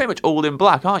you're pretty much all in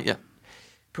black, aren't you?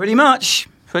 Pretty much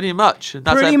Pretty much. And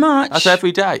Pretty much. That's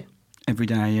every day. every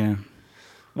day, yeah.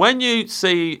 When you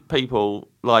see people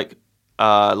like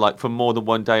for more than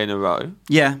one day in a row,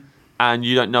 Yeah. and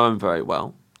you don't know them very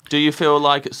well, do you feel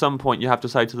like at some point you have to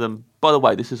say to them, by the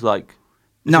way, this is like...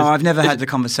 No, is- I've never this had is- the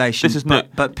conversation. this is new.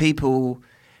 but people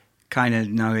kind of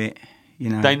know it, you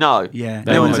know. They know? Yeah.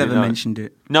 They no one's already ever know it. mentioned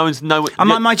it. No one's... No, And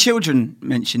my children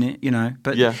mention it, you know,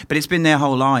 but Yeah. but it's been their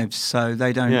whole lives, so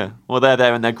they don't. Yeah. Well, they're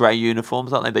there in their grey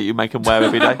uniforms, aren't they, that you make them wear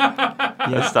every day?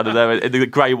 They're standing there in the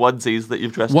grey onesies that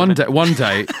you've dressed them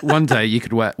in. One day, you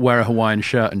could wear a Hawaiian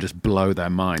shirt and just blow their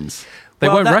minds. They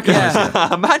Well, won't that- recognise yeah.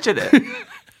 it. Imagine it.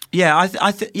 Yeah,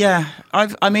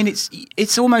 I mean,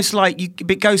 it's almost like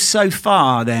it goes so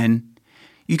far. Then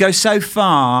you go so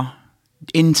far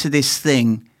into this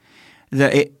thing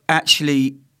that it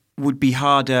actually would be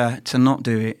harder to not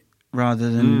do it rather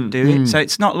than do it. So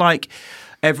it's not like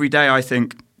every day I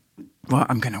think, well,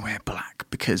 I'm going to wear black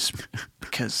because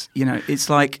you know, it's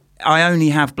like I only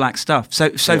have black stuff. So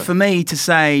for me to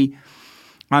say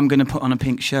I'm going to put on a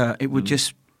pink shirt, it would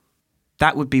just.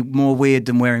 That would be more weird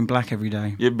than wearing black every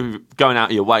day. You'd be going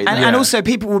out of your way. And also,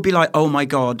 people would be like, "Oh my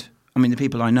god!" I mean, the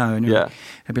people I know, Yeah.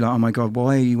 they'd be like, "Oh my god,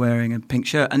 why are you wearing a pink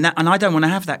shirt?" And I don't want to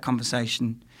have that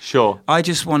conversation. Sure. I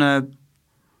just want to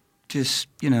just,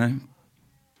 But it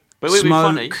would be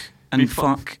funny. smoke and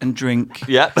fuck and drink.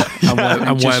 Yeah. And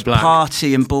wear just black.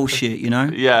 party and bullshit, yeah.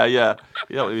 You don't want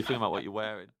to be thinking about what you're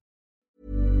wearing.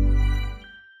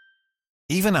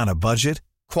 Even on a budget,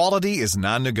 quality is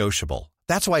non-negotiable.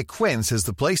 That's why Quince is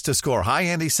the place to score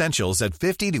high-end essentials at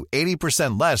 50 to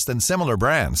 80% less than similar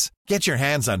brands. Get your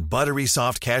hands on buttery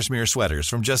soft cashmere sweaters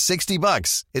from just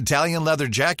 $60, Italian leather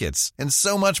jackets, and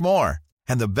so much more.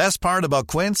 And the best part about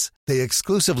Quince, they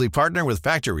exclusively partner with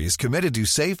factories committed to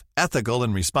safe, ethical,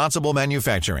 and responsible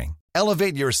manufacturing.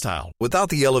 Elevate your style without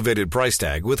the elevated price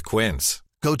tag with Quince.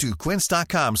 Go to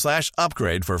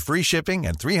quince.com/upgrade for free shipping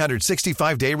and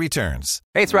 365-day returns.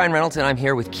 Hey, it's Ryan Reynolds, and I'm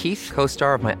here with Keith,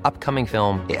 co-star of my upcoming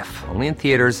film, If, only in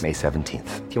theaters May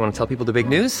 17th. Do you want to tell people the big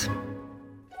news?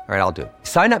 All right, I'll do it.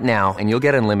 Sign up now and you'll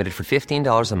get unlimited for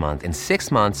 $15 a month and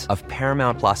 6 months of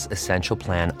Paramount Plus Essential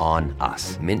Plan on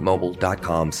us.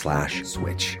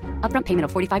 MintMobile.com/switch. Upfront payment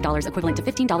of $45 equivalent to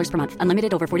 $15 per month.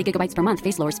 Unlimited over 40 gigabytes per month.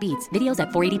 Face lower speeds. Videos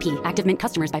at 480p. Active Mint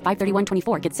customers by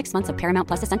 531.24 get 6 months of Paramount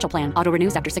Plus Essential Plan. Auto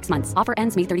renews after 6 months. Offer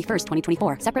ends May 31st,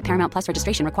 2024. Separate Paramount Plus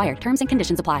registration required. Terms and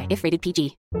conditions apply if rated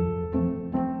PG.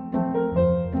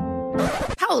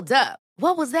 Hold up.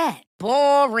 What was that?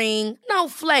 Boring. No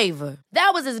flavor.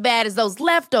 That was as bad as those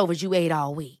leftovers you ate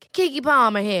all week. Keke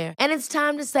Palmer here, and it's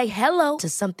time to say hello to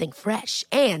something fresh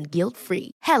and guilt-free.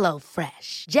 Hello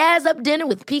Fresh. Jazz up dinner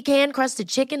with pecan-crusted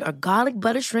chicken or garlic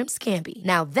butter shrimp scampi.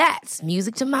 Now that's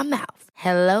music to my mouth.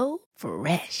 Hello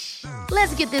Fresh.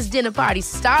 Let's get this dinner party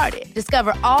started.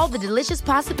 Discover all the delicious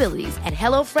possibilities at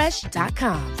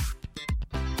hellofresh.com.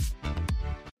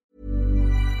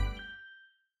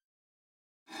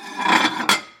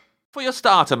 For your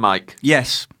starter, Mike.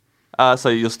 Yes. So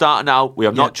your starter now. We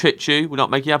have not tricked you. We're not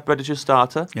making you have bread as your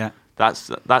starter. Yeah.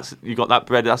 That's you got that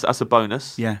bread. That's a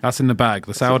bonus. Yeah. That's in the bag.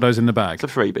 The sourdough's in the bag. It's a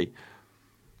freebie.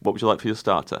 What would you like for your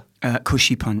starter?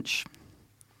 Cushy Punch.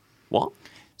 What?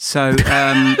 So,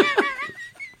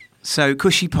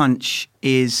 Cushy Punch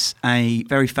is a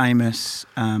very famous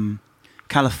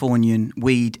Californian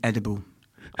weed edible.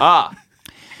 Ah.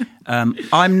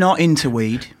 I'm not into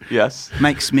weed. Yes.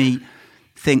 Makes me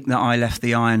think that I left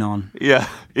the iron on. Yeah.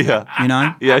 You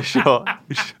know? Yeah, sure.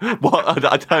 What?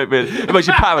 I don't mean. It makes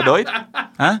you paranoid.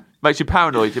 Huh? Makes you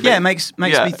paranoid. Yeah, makes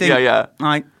me think. Yeah.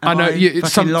 I know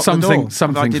something.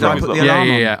 Did I put the alarm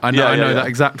on? Yeah. I know that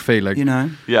exact feeling. You know?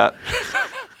 Yeah.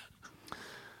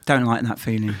 Don't like that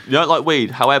feeling. You don't like weed,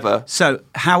 however.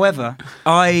 However,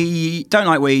 I don't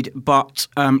like weed, but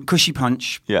Cushy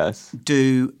Punch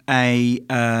do a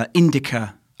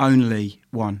indica only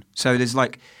one. So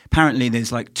apparently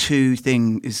there's two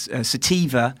things.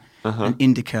 Sativa and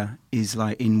indica is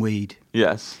like in weed.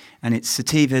 Yes. And it's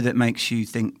sativa that makes you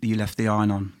think you left the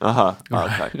iron on.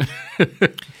 Okay.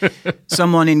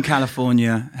 Someone in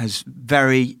California has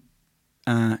very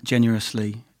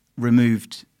generously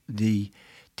removed the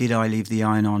 "did I leave the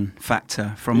iron on"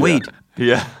 factor from weed.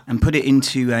 Yeah. And put it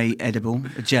into a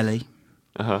jelly.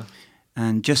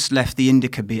 And just left the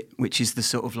indica bit, which is the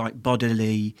sort of like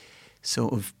bodily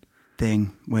sort of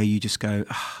thing where you just go,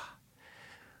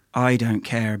 I don't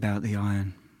care about the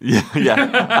iron. Yeah.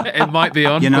 It might be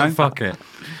on, but fuck it.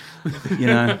 You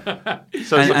know.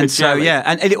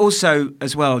 And it also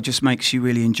as well just makes you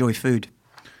really enjoy food.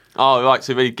 Oh, right.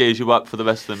 So it really gears you up for the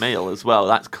rest of the meal as well.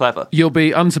 That's clever. You'll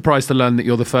be unsurprised to learn that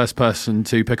you're the first person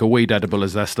to pick a weed edible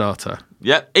as their starter.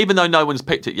 Yeah. Even though no one's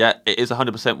picked it yet, it is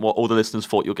 100% what all the listeners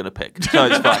thought you were going to pick. So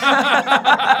it's fine.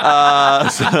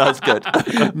 So that's good.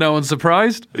 No one's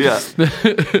surprised? Yeah.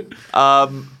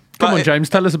 Come on, James.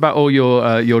 Tell us about all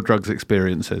your drugs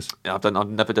experiences. Yeah, I've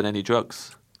never done any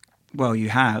drugs. Well, you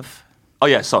have. Oh,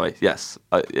 yeah. Sorry. Yes.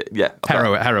 Yeah.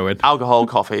 Heroin. Alcohol,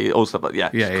 coffee, all stuff like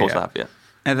that. Yeah. Of course I have. Yeah.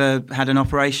 Ever had an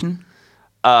operation?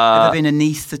 Ever been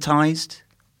anaesthetised?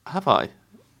 Have I?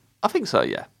 I think so,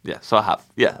 yeah. Yeah, so I have.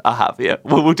 Yeah, I have, yeah.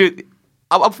 We'll do...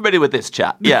 I'm familiar with this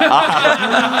chat. Yeah,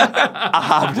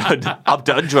 I've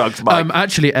done drugs, Mike.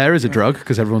 Actually, air is a drug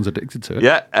because everyone's addicted to it.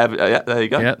 Yeah, there you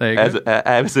go. Yeah, there you go.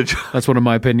 Air is a drug. That's one of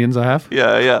my opinions I have.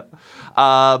 Yeah.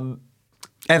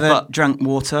 Ever drank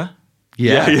water?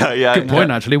 Yeah. Good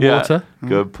point, actually. Water.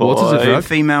 Good point. Water's a drug.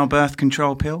 Female birth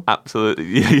control pill?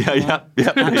 Absolutely. Yeah.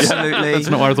 Absolutely. That's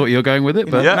not where I thought you were going with it,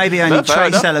 but maybe only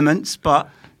trace elements, but...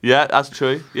 Yeah, that's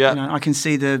true. Yeah, I can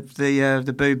see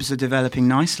the boobs are developing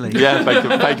nicely. Yeah, thank you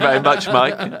very much,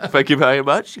 Mike. Thank you very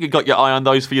much. You got your eye on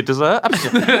those for your dessert.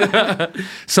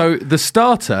 So the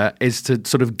starter is to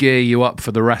sort of gear you up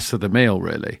for the rest of the meal,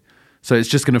 really. So it's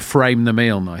just going to frame the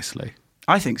meal nicely.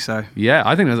 I think so. Yeah,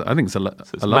 I think it's a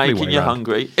lovely way making you around.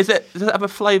 hungry. Does it have a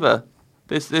flavour?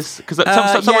 This because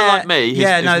someone like me, who's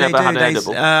never had an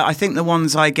edible. I think the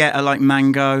ones I get are like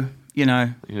mango you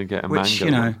know, You're going to get a which, mango.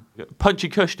 you know, one. Punchy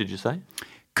Kush, did you say?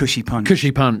 cushy punch.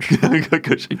 Cushy punch.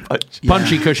 Cushy punch.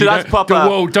 Punchy cushy. So that's proper.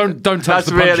 Whoa, don't touch That's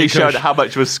the punchy really showed cush. how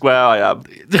much of a square I am.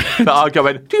 But I'll go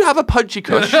in, do you have a punchy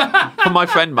kush from my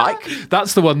friend Mike?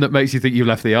 That's the one that makes you think you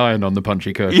left the iron on the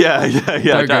punchy kush. Yeah. I Don't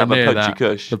don't go have a near punchy that.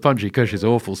 kush. The punchy kush is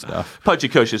awful stuff. Punchy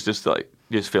kush is just like,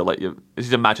 you just feel like you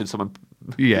just imagine someone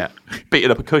Yeah.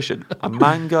 beating up a cushion. A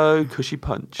mango cushy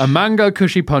punch. A mango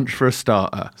cushy punch for a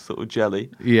starter. Sort of jelly.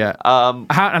 Yeah.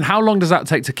 How long does that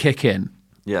take to kick in?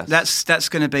 Yes. That's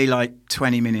going to be like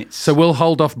 20 minutes. So we'll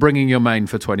hold off bringing your main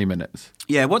for 20 minutes.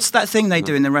 Yeah, what's that thing they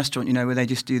do in the restaurant, you know, where they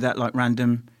just do that like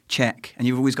random check and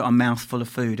you've always got a mouthful of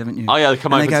food, haven't you? Oh, yeah, they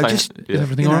come over and they and go, say, just, yeah. Is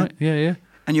everything you all know, right? Yeah.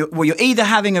 And you're either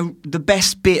having the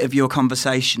best bit of your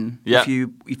conversation Yeah.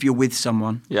 if you're with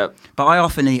someone. Yeah. But I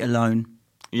often eat alone.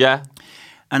 Yeah.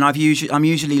 And I'm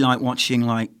usually like watching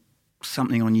like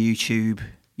something on YouTube,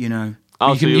 you know.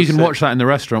 Oh, you can watch that in the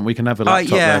restaurant. We can have a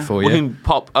laptop yeah. there for We you. can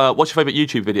pop. What's your favourite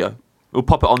YouTube video? We'll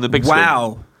pop it on the big screen.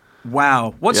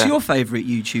 Wow. What's Yeah. your favourite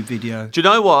YouTube video? Do you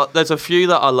know what? There's a few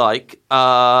that I like,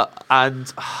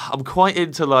 and I'm quite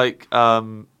into like.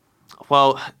 I'm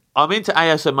into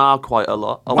ASMR quite a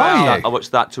lot. I watch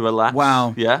that to relax.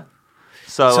 Wow. Yeah.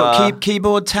 So,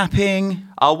 Keyboard tapping.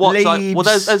 I'll watch like. Well,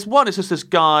 leaves. there's one. It's just this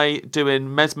guy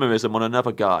doing mesmerism on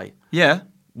another guy, Yeah.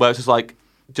 where it's just like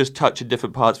just touching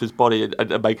different parts of his body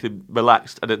and making him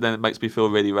relaxed, and then it makes me feel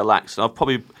really relaxed. And I've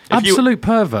probably Absolute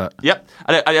pervert. Yep.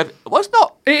 Well, it's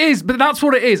not. It is, but that's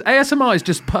what it is. ASMR is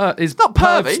just not perv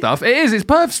pervy. stuff. It is. It's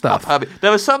perv stuff. Pervy.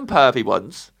 There are some pervy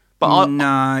ones, but I don't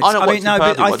watch the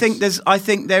but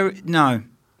pervy ones.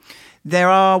 There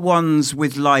are ones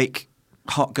with like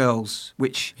hot girls,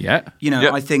 which Yeah. you know,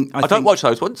 Yeah. I think I don't watch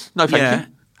those ones. No, thank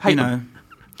you. Hate you know, them.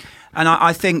 and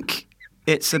I think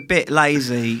it's a bit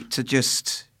lazy to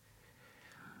just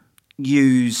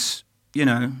use, you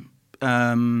know,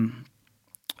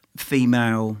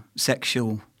 female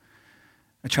sexual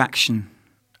attraction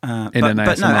In an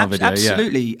ASMR video, yeah.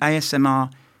 absolutely,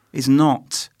 ASMR is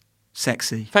not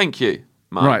sexy. Thank you,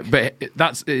 Mark. Right, but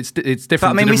it's different. But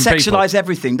I mean, to we different people. sexualise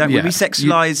everything, don't Yeah. we? We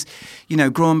sexualise, you know,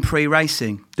 Grand Prix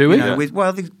racing. Do we? You know, Yeah. with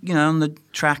on the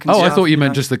track and Oh, stuff. I thought you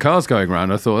meant know. just the cars going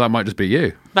round. I thought that might just be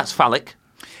you. That's phallic.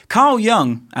 Carl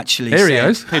Jung actually. Here he said,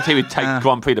 is. He would take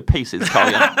Grand Prix to pieces,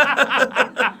 Carl.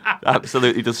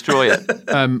 Absolutely destroy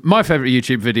it. My favourite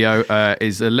YouTube video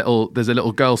is there's a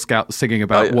little Girl Scout singing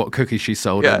about Oh, yeah. what cookies she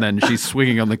sold, Yeah. and then she's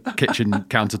swinging on the kitchen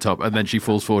countertop, and then she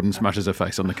falls forward and smashes her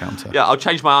face on the counter. Yeah, I'll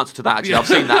change my answer to that. Actually, I've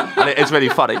seen that, and it is really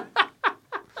funny.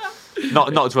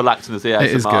 Not as relaxing as the It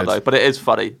is ASMR good. though, but it is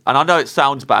funny. And I know it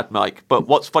sounds bad, Mike, but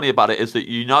what's funny about it is that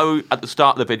you know at the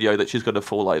start of the video that she's going to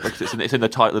fall over because it's in the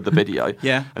title of the video.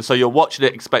 Yeah. And so you're watching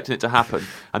it, expecting it to happen.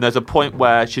 And there's a point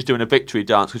where she's doing a victory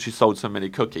dance because she sold so many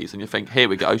cookies, and you think, here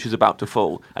we go, she's about to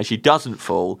fall, and she doesn't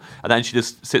fall, and then she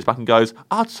just sits back and goes,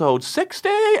 I'd sold 60,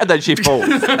 and then she falls.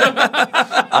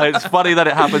 And it's funny that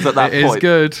it happens at that It point. is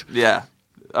good. Yeah.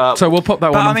 So we'll pop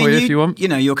that But one I on mean, for you if you want. You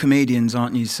know, you're comedians,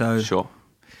 aren't you? So Sure.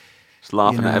 Just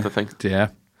laughing You know. at everything. Yeah,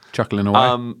 chuckling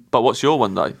away. But what's your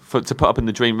one though? To put up in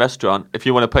the dream restaurant, if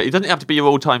you want to put, it doesn't have to be your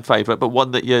all-time favourite, but one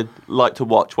that you like to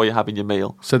watch while you're having your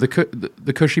meal. So the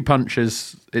cushy punch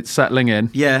it's settling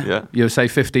in. yeah. Yeah, You say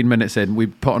 15 minutes in, we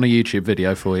put on a YouTube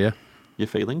video for you. you're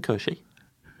feeling cushy.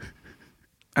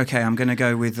 Okay, I'm going to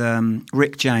go with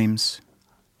Rick James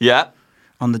Yeah,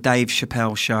 on the Dave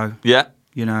Chappelle show. yeah,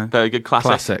 You know, very good,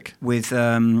 classic. with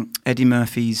Eddie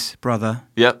Murphy's brother.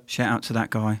 Yep, Shout out to that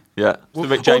guy. yeah. The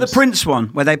Rick Or James. the Prince one,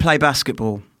 where they play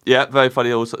basketball. Yeah, very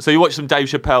funny also. So you watch some Dave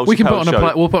Chappelle. We can put on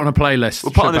show. we'll put on a playlist.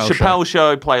 We'll put on a Chappelle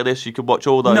show playlist. You can watch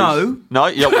all those. No.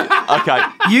 Yep. Okay.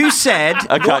 You said,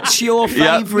 Okay. what's your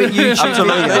Yeah. favourite YouTube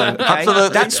Absolutely. video? Okay? Absolutely.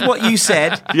 That's what you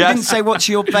said. You Yes. didn't say what's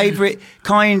your favourite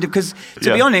kind of... Because,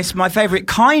 to be Yeah. honest, my favourite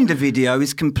kind of video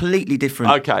is completely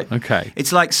different. Okay. Okay.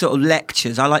 It's like sort of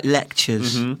lectures. I like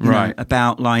lectures, you know, Right.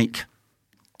 about like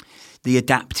the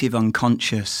adaptive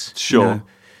unconscious. Sure.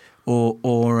 Or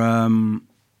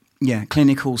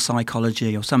clinical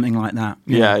psychology or something like that.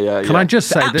 you Yeah, know. yeah. Can I just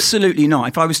say that Absolutely not.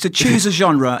 If I was to choose a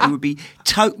genre, it would be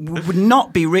would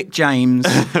not be Rick James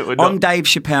Would on not. Dave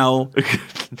Chappelle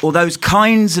or those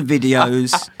kinds of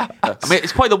videos I mean,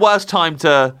 it's probably the worst time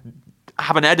to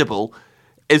have an edible.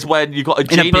 Is when you got a in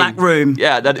genie a black room.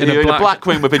 Yeah, then In a you're in a black- black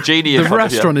room with a genie. in the front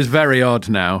of you. restaurant is very odd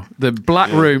now. The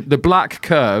black room, the black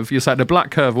curve. You're sat in a black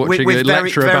curve watching a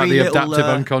lecture about the adaptive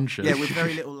unconscious. Yeah, with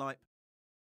very little light.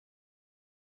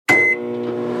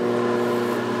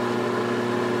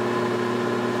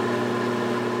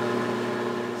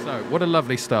 So, what a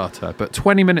lovely starter. But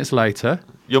 20 minutes later,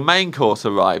 Your main course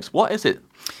arrives. What is it?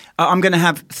 I'm going to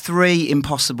have 3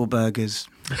 Impossible Burgers.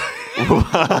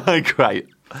 Great.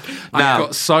 I've Now,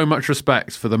 got so much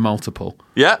respect for the multiple.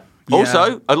 yeah. Yeah.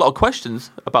 Also, a lot of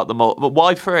questions about the multiple. But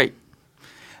why 3?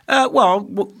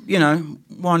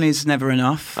 One is never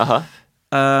enough. Uh-huh.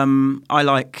 I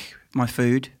like my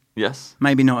food. Yes.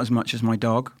 Maybe not as much as my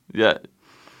dog. Yeah.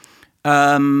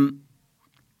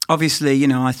 Obviously,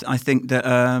 I think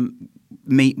that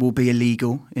meat will be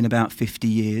illegal in about 50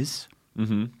 years.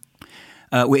 Mm-hmm.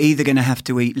 We're either going to have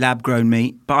to eat lab-grown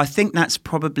meat, but I think that's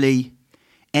probably,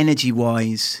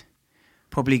 energy-wise,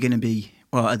 probably going to be,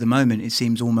 well, at the moment, it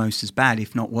seems almost as bad,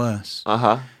 if not worse.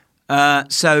 Uh-huh.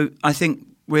 So I think,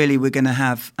 really, we're going to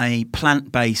have a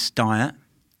plant-based diet.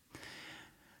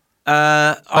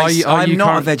 I'm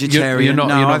not a vegetarian. You're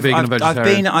not vegan or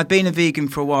vegetarian. I've been a vegan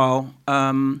for a while.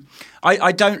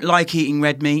 I don't like eating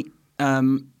red meat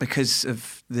because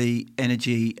of the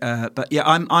energy. But yeah,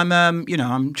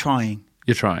 I'm trying.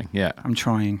 You're trying, yeah. I'm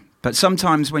trying. But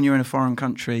sometimes when you're in a foreign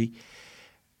country,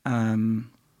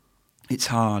 it's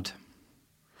hard.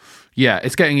 Yeah,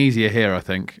 it's getting easier here, I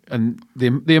think. And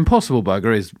the Impossible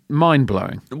Burger is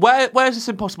mind-blowing. Where's this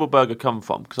Impossible Burger come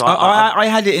from? Because I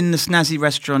had it in the snazzy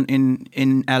restaurant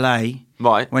in LA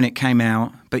Right. when it came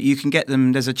out. But you can get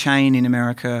them. There's a chain in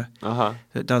America Uh-huh.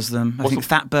 that does them. I What's think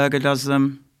Fat Burger does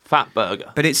them. Fat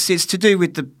Burger. But it's to do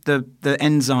with the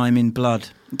enzyme in blood.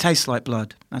 It tastes like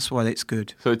blood. That's why it's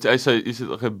good. So it's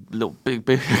like a little big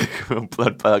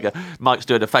blood burger. Mike's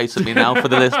doing a face at me now for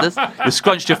the listeners. You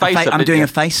scrunched your face up. I'm didn't doing you? a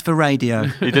face for radio.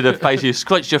 You did a face. You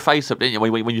scrunched your face up, didn't you,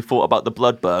 when you thought about the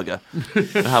blood burger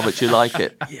and how much you like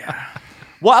it? Yeah.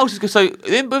 What else is good? So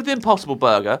with the Impossible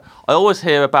Burger, I always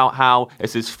hear about how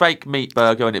it's this fake meat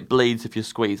burger and it bleeds if you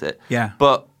squeeze it. Yeah.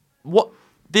 But what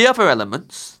the other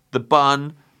elements, the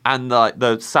bun and like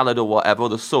the salad or whatever, or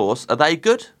the sauce, are they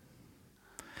good?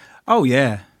 Oh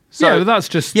yeah. So yeah, but that's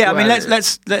just... Yeah, I mean, let's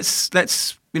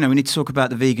we need to talk about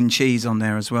the vegan cheese on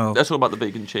there as well. let's talk about the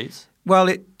vegan cheese. Well,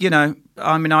 I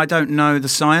don't know the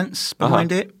science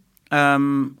behind it.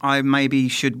 I maybe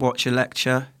should watch a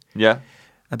lecture Yeah.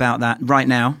 about that right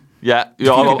now. Yeah.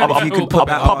 If you could put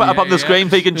that pop it on, up on the screen,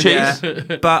 vegan cheese.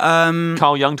 Yeah. But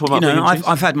Carl Young talking about vegan cheese.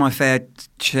 I've had my fair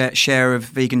share of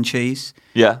vegan cheese,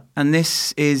 Yeah. and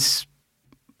this is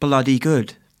bloody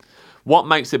good. What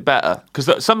makes it better?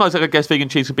 Because sometimes I guess vegan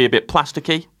cheese can be a bit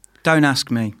plasticky. Don't ask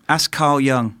me. Ask Carl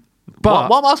Young. But,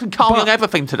 Why am I asking Carl but Young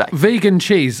everything today? Vegan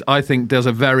cheese, I think, does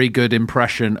a very good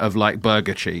impression of like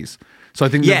burger cheese. So I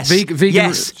think Yes. vegan...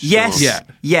 Yes. Yes. Yeah.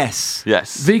 Yes.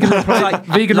 Yes. Vegan,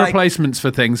 vegan like- replacements for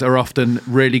things are often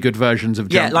really good versions of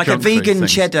junk Yeah, like a junk food vegan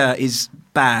things. cheddar is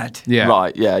bad. Yeah.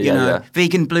 Right. Yeah. You Yeah. know, Yeah.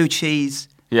 vegan blue cheese,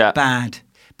 Yeah. bad.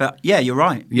 But yeah, you're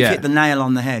right. You Yeah. hit the nail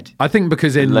on the head. I think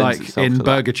because It lends in itself to that.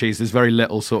 burger cheese, there's very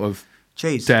little sort of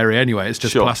Cheese. dairy anyway. It's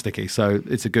just Sure. plasticky, so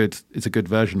it's a good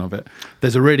version of it.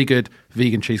 There's a really good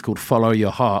vegan cheese called Follow Your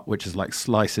Heart, which is like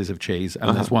slices of cheese,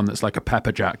 and there's one that's like a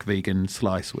pepper jack vegan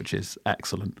slice, which is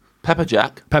excellent. Pepper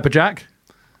Jack. Pepper jack?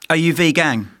 Are you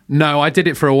vegan? No, I did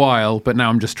it for a while, but now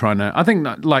I'm just trying to. I think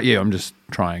like you, I'm just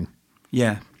trying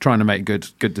Yeah. to make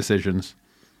good decisions.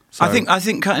 So, I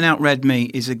think cutting out red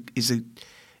meat is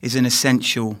an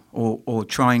essential, or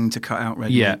trying to cut out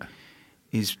red Yeah. meat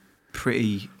is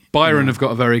pretty. Byron have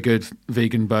got a very good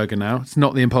vegan burger now. It's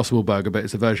not the Impossible Burger, but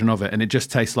it's a version of it, and it just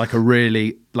tastes like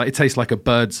it tastes like a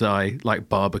bird's eye, like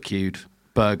barbecued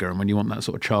burger. And when you want that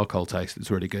sort of charcoal taste, it's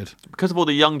really good. Because of all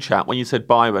the young chat, when you said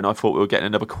Byron, I thought we were getting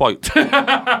another quote.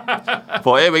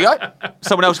 Thought, here we go.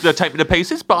 Someone else is going to take me to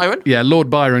pieces. Byron. Yeah, Lord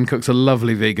Byron cooks a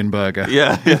lovely vegan burger.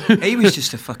 Yeah. He was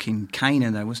just a fucking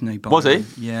caner, though, wasn't he? Byron? Was he?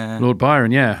 Yeah. Lord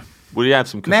Byron, yeah. Will you have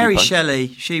some cookie Mary punch? Shelley,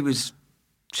 she was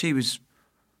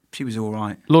all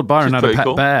right. Lord Byron She's had a pretty pet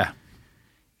cool. bear.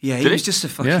 Yeah, he Did was he? just a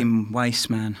fucking waste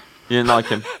man. You didn't like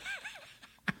him.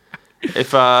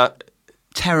 If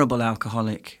Terrible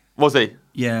alcoholic. was he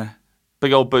Yeah,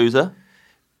 big old boozer,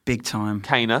 big time.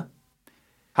 caner,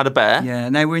 had a bear. Yeah,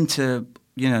 and they were into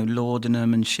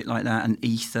laudanum and shit like that, and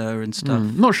ether and stuff.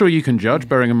 Not sure you can judge,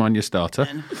 bearing in mind your starter.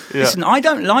 Yeah. Listen, I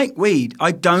don't like weed.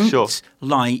 I don't Sure.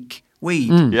 like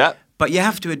weed. Yeah. But you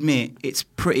have to admit, it's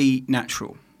pretty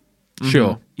natural.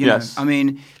 Sure. You know? Yes. I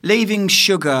mean, leaving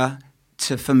sugar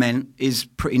to ferment is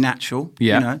pretty natural.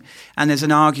 Yeah. You know? And there's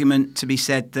an argument to be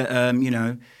said that,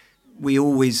 we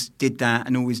always did that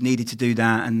and always needed to do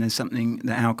that. And there's something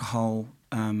that alcohol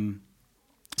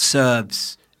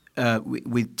serves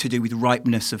with to do with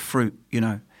ripeness of fruit,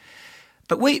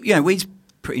 But weed's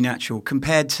pretty natural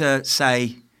compared to,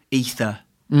 say, ether.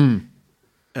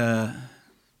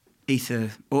 Ether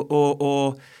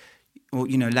or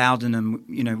laudanum,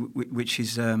 which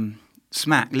is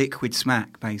smack, liquid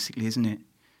smack, basically, isn't it?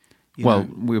 You Well, know?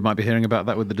 we might be hearing about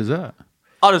that with the dessert.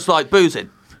 I just like boozing.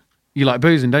 You like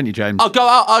boozing, don't you, James? I'll go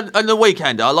out on the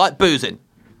weekend. I like boozing.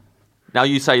 Now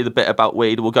you say the bit about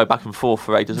weed. We'll go back and forth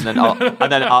for ages, and then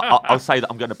I'll say that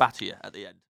I'm going to batter you at the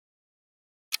end.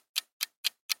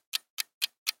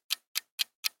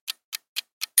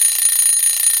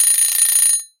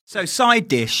 So side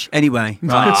dish, anyway.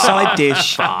 Right. Side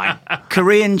dish. Fine.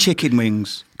 Korean chicken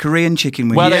wings. Korean chicken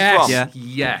wings. Where they're from? Yeah.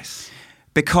 Yes.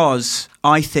 Because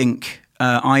I think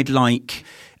I'd like,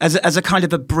 as a kind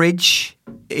of a bridge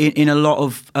in a lot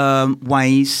of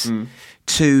ways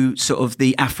to sort of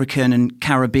the African and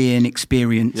Caribbean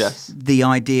experience, Yes. the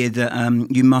idea that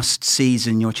you must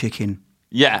season your chicken.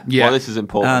 Yeah. Well, this is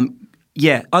important.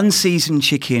 Unseasoned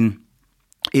chicken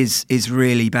is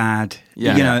really bad.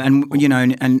 Yeah.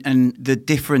 And the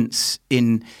difference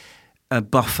in a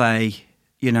buffet,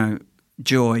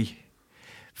 joy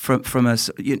from a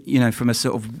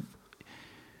sort of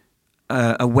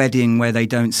a wedding where they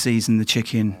don't season the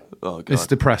chicken. Oh, God. It's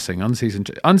depressing.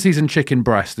 Unseasoned chicken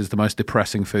breast is the most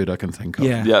depressing food I can think of.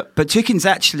 Yeah. But chicken's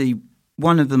actually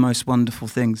one of the most wonderful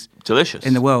things Delicious.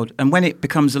 in the world. And when it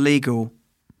becomes illegal,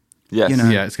 Yes.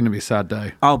 Yeah, it's going to be a sad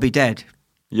day. I'll be dead.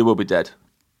 You will be dead.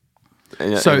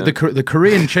 Yeah, So yeah. the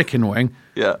Korean chicken wing.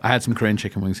 Yeah. I had some Korean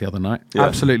chicken wings the other night. Yeah.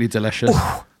 Absolutely delicious.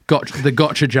 The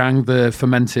gochujang, the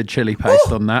fermented chili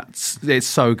paste on that. It's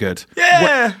so good.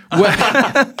 Yeah.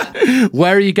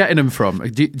 Where are you getting them from?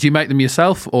 Do you make them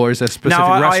yourself, or is there a specific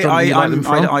restaurant that you like them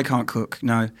from? I can't cook.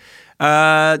 No.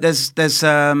 There's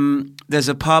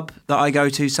a pub that I go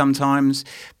to sometimes,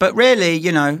 but really,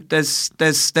 there's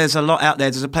a lot out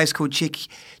there. There's a place called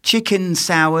Chicken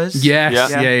Sours.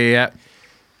 Yes. Yeah.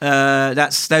 Yeah.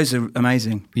 Those are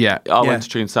amazing. Yeah. I went to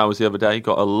Chicken Sours the other day.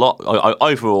 Got a lot. I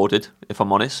over-ordered, if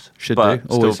I'm honest. Should but do.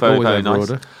 Always still very nice.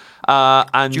 over-order.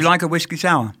 And Do you like a whiskey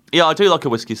sour? Yeah, I do like a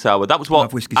whiskey sour. That was what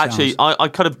love whiskey actually sours. I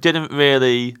kind of didn't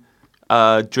really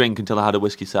drink until I had a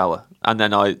whiskey sour, and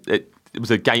then it was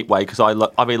a gateway because I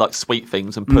really like sweet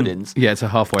things and puddings. Yeah, it's a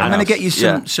halfway I'm house. going to get you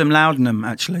some laudanum,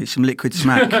 actually, some liquid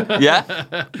smack. Yeah,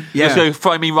 Yeah. Just going to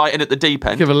throw me right in at the deep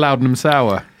end. Give a Laudanum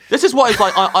sour. This is what it's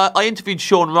like. I interviewed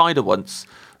Sean Ryder once,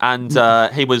 and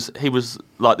he was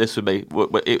like this with me.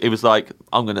 It was like,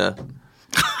 I'm gonna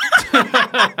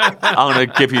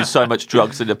give you so much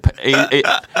drugs.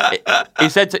 He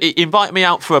said he invited me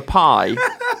out for a pie,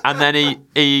 and then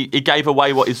he gave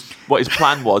away what his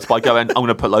plan was by going, I'm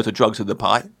gonna put loads of drugs in the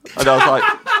pie, and I was like,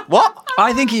 what?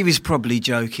 I think he was probably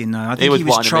joking, though. I think was he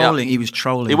was winding me up. trolling. He was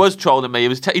trolling. He was trolling me.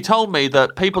 He told me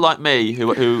that people like me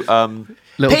who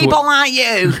People like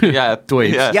you. yeah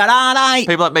Dweebs. yeah You're all right.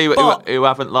 people like me But- who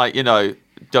haven't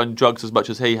done drugs as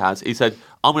much as he has. He said,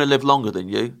 I'm going to live longer than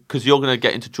you because you're going to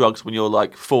get into drugs when you're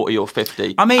like 40 or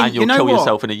 50. I mean, and you'll you know kill what?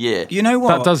 yourself in a year. You know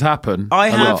what? That does happen. I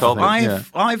a have. lot, I think, yeah.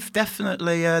 I've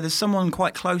definitely. There's someone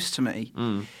quite close to me.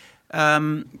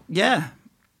 Yeah.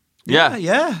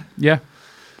 Yeah.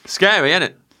 Scary, isn't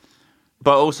it?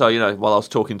 But also, while I was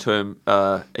talking to him,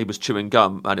 he was chewing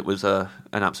gum, and it was an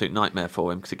absolute nightmare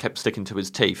for him because it kept sticking to his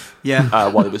teeth. Yeah.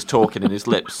 While he was talking in his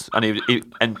lips, and it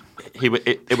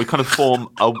would kind of form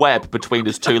a web between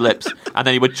his two lips, and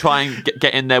then he would try and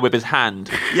get in there with his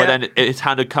hand, but then his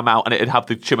hand would come out and it'd have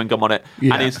the chewing gum on it,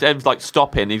 Yeah. and instead of like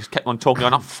stopping, he just kept on talking.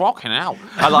 And I'm fucking out.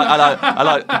 I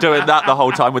like doing that the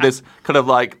whole time with this kind of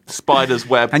like spider's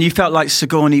web. And you felt like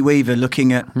Sigourney Weaver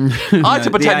looking at. I had to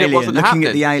pretend it wasn't looking happening.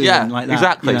 at the alien yeah, like that.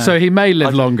 exactly. So he may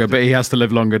live longer, but he has to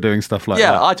live longer doing stuff like that.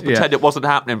 Yeah, I had to pretend it wasn't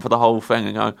happening for the whole thing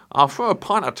and go, I'll throw a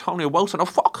pint of Tony Wilson. Oh,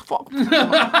 fuck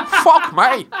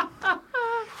me.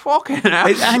 Fucking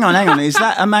hell. Hang on. Is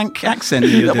that a Manc accent?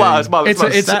 You're Well, doing?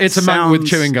 It's a man with sounds-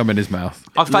 chewing gum in his mouth.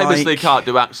 I famously like- can't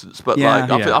do accents, but Yeah. I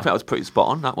think that was pretty spot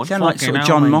on, that one. Sound like sort of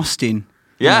John Mostyn.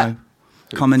 Yeah.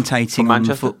 Commentating From on the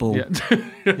Manchester. football.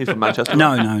 Yeah. He's from Manchester.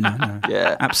 No.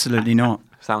 Yeah. Absolutely not.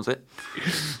 Sounds it.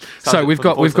 So we've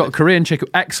got Korean chicken,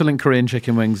 excellent Korean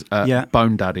chicken wings at Yeah.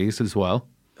 Bone Daddy's as well.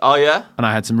 Oh, yeah? And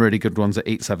I had some really good ones at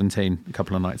Eat 17 a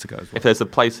couple of nights ago as well. If there's a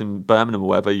place in Birmingham or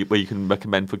wherever where you can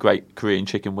recommend for great Korean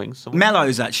chicken wings. somewhere.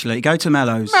 Mellows, actually. Go to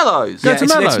Mellows. Mellows. Yeah, to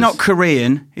it's Mellows. not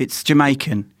Korean. It's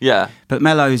Jamaican. Yeah. But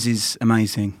Mellows is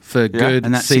amazing. For good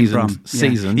And that's in seasoned, Brum. Yeah.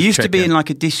 seasoned It used to be chicken. in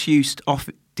like a disused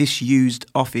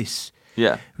office,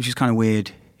 Yeah. which is kind of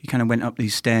weird. You kind of went up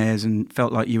these stairs and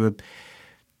felt like you were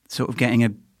sort of getting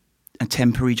a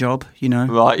temporary job, Right, You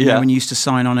know, yeah. when you used to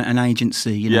sign on at an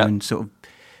agency, Yeah. and sort of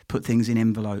put things in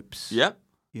envelopes. Yeah.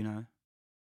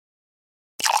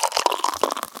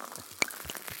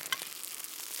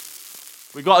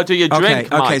 We got to do your drink,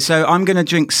 Okay, Mike. so I'm going to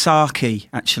drink sake,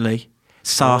 actually.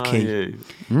 Sake. Are you?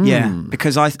 Yeah,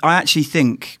 because I actually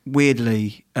think,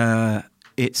 weirdly,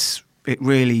 it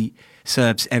really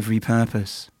serves every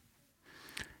purpose.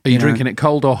 Are you drinking it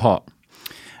cold or hot?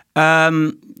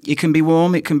 It can be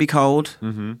warm, it can be cold,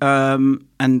 Mm-hmm.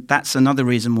 and that's another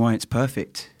reason why it's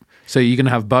perfect. So you're going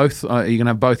to have both? Are you going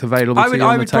to have both available I to would, you on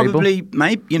I the would table? probably,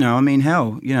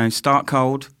 maybe, start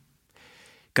cold,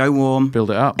 go warm, Build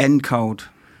it up. end cold.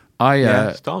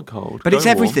 Start cold. But go it's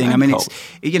warm, everything. I end mean, cold.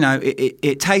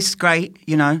 it tastes great.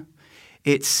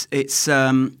 It's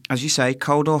as you say,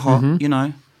 cold or hot.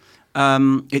 You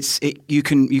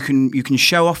can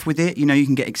show off with it. You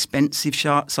can get expensive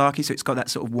sake, so it's got that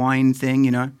sort of wine thing.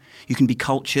 You can be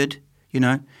cultured.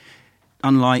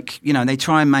 Unlike they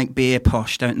try and make beer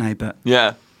posh, don't they? But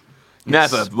Yeah.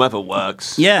 Never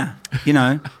works. yeah,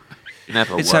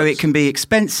 Never works. so it can be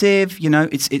expensive.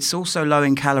 It's also low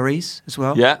in calories as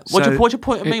well. Yeah. What'd So you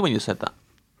point at me when you said that?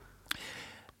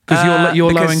 Because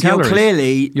you're low in because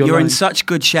calories. you're low in such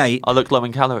good shape I look low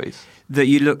in calories. that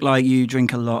you look like you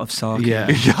drink a lot of sake. Yeah.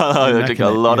 I You're drink necking a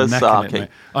it, lot you're of necking it, sake. mate.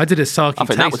 I did a sake I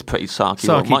think that was pretty sarky.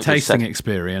 what Mike just tasting said.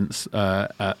 experience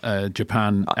at a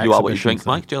Japan You are what you exhibition drink,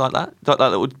 thing. Mike. Do you like that? Do you like that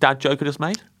little dad joke I just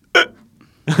made?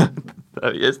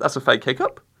 There he is. That's a fake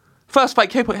hiccup. First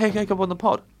fake hiccup on the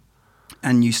pod.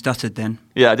 And you stuttered then.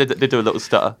 Yeah, I did do a little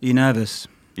stutter. You nervous?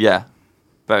 Yeah,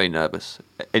 very nervous.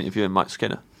 Interviewing Mike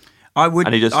Skinner. I would.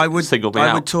 And he just I would. singled me I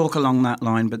out. would talk along that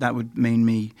line, but that would mean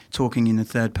me talking in the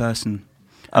third person,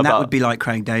 and that About- would be like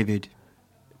Craig David.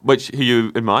 Who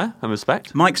you admire and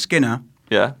respect? Mike Skinner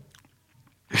Yeah.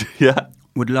 Yeah.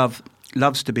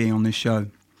 loves to be on this show.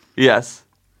 Yes.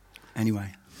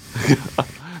 Anyway,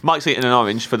 Mike's eating an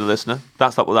orange for the listener.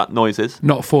 That's like what that noise is.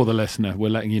 Not for the listener. We're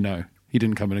letting you know. He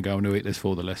didn't come in and go, I'm going to eat this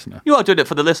for the listener. You are doing it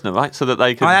for the listener, right? So that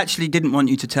they can. I actually didn't want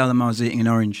you to tell them I was eating an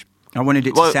orange. I wanted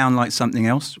it to Well- sound like something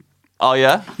else. Oh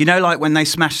yeah. Like when they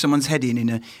smash someone's head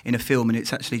in a film and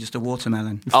it's actually just a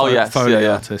watermelon. Oh yes. Foley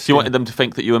Yeah. artist, So you yeah. wanted them to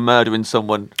think that you were murdering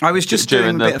someone. I was just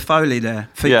during doing a bit of Foley there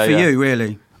for Yeah, yeah. you,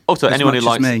 really. Also, as anyone who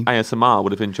much as likes me. ASMR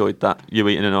would have enjoyed that. You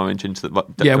eating an orange into the.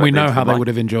 Yeah, we directly know into how the they mic. would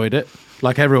have enjoyed it.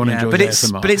 Like everyone Yeah, enjoys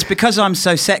ASMR. but it's because I'm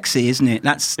so sexy, isn't it?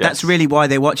 That's Yes. really why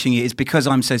they're watching it. Is because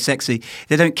I'm so sexy.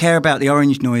 They don't care about the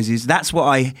orange noises. That's what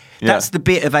I. That's the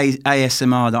bit of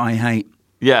ASMR that I hate.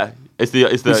 Yeah. It's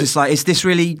It's just like, is this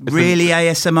really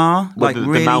ASMR? well, Like the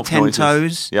really mouth 10 noises.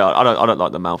 toes? Yeah, I don't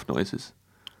like the mouth noises.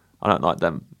 I don't like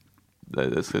them.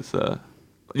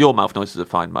 Your mouth noises are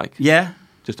fine, Mike. Yeah.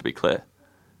 Just to be clear.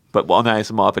 But on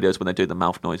ASMR videos, when they do the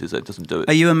mouth noises, it doesn't do it.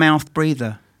 Are you a mouth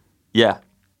breather? Yeah.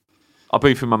 I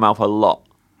breathe through my mouth a lot.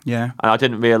 Yeah. And I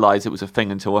didn't realise it was a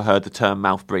thing until I heard the term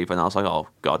mouth breather, and I was like, oh,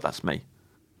 God, that's me.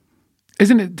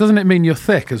 Doesn't it mean you're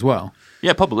thick as well?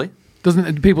 Yeah, probably.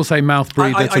 People say mouth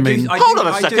breather to mean... Hold on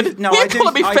a second. No, You I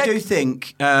calling me I thick? do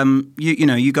think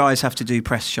you guys have to do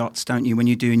press shots, don't you? When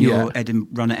you're doing your Yeah.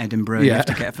 run at Edinburgh, you Yeah. have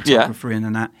to get a photographer in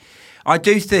and that. I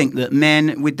do think that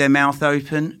men with their mouth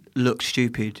open look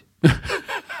stupid.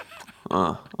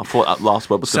 I thought that last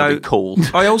word was going to So be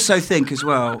called. I also think as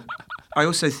well.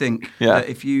 Yeah. That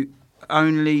if you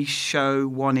only show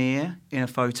one ear in a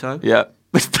photo, Yeah.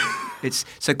 it's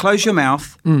so close your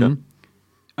mouth, Yeah.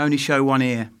 only show one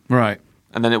ear. Right.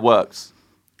 And then it works.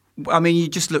 I mean, you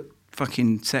just look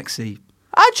fucking sexy.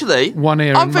 Actually, One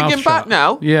ear I'm and mouth thinking back shut.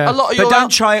 now. Yeah. A lot of But your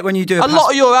don't try it when you do a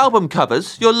lot of your album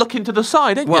covers, you're looking to the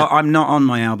side, ain't Well, you? I'm not on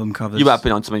my album covers. You have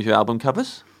been on some of your album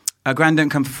covers. Grand Don't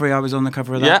Come For Free, I was on the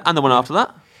cover of Yeah, that. and the one after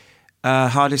that.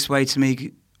 Hardest Way to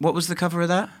Me. What was the cover of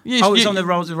that? You- it's you- on the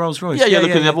Rolls Royce. Yeah, you're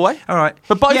looking the other way. All right.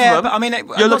 But both of yeah, them, but I mean,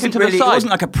 you're looking to the really, side. It wasn't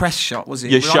like a press shot, was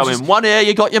it? You're Well, I was showing just- one ear,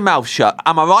 you got your mouth shut.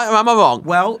 Am I right or am I wrong?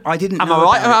 Well, I didn't Am know I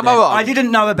right about or it am I then. wrong? I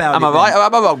didn't know about Am it I right then. or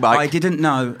am I wrong, Mike? I didn't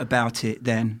know about it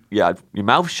then. Yeah, your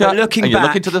mouth shut But looking and you're back,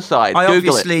 looking to the side. I Google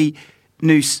obviously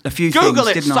knew a few it. Google things,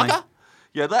 it, didn't sucker. I?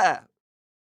 You're there.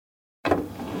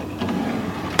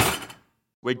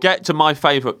 We get to my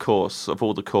favourite course of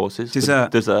all the courses.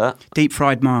 Dessert. Dessert. Deep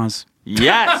fried Mars.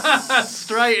 Yes.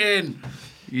 Straight in.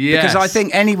 Yes. Because I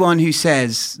think anyone who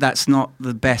says that's not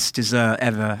the best dessert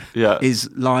ever Yeah. is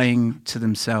lying to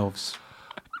themselves.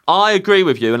 I agree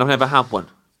with you, and I've never had one.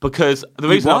 Because the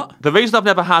reason what? the reason I've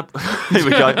never had here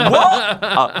we go.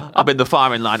 What? I'm in the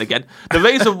firing line again. The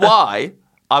reason why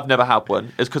I've never had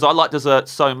one is because I like dessert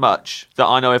so much that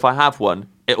I know if I have one,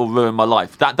 it will ruin my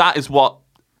life. That is what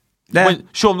There. when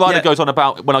Sean Ryder Yeah. goes on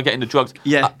about when I get into drugs.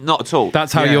 Yeah. Not at all.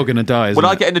 That's how Yeah. you're going to die, isn't when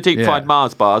it? I get into deep fried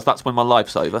Mars bars, that's when my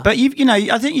life's over. But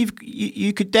I think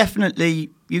you could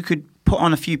definitely put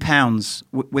on a few pounds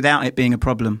without it being a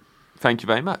problem. Thank you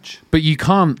very much. But you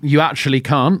can't. You actually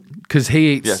can't, because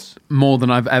he eats Yes. more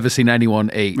than I've ever seen anyone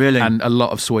eat. Really? And a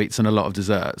lot of sweets and a lot of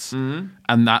desserts. Mm-hmm.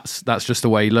 And that's just the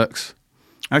way he looks.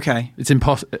 Okay. It's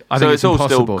impossible. I So think it's all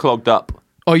impossible. still clogged up.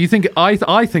 Oh, you think? I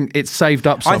think it's saved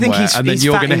up somewhere, I think he's and then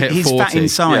you're going to hit he's 40. fat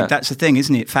inside. Yeah. That's the thing,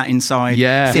 isn't it? Fat inside,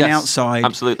 Yeah. thin Yes, outside.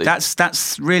 absolutely.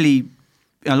 That's really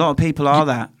a lot of people are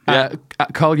that.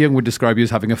 Carl Jung would describe you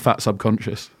as having a fat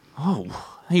subconscious. Oh,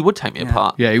 he would take me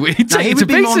apart. Yeah, No, he'd take he you would to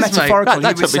be more pieces, mate. metaphorical. That He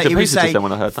would took me say, to he would pieces just say then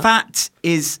when I heard that. fat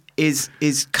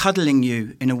is cuddling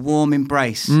you in a warm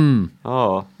embrace.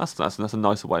 Oh, that's a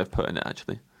nicer way of putting it,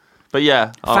 actually. But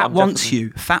yeah, Fat wants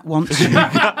you. Fat wants you.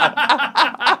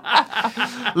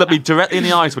 Look me directly in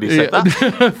the eyes when he said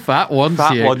that. Fat wants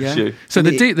Fat you. wants you. So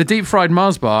the deep fried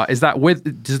Mars bar, is that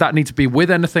with? Does that need to be with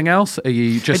anything else? Are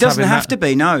you just? It doesn't having have that? to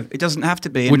be. No, it doesn't have to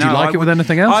be. Would you No, like I it with would-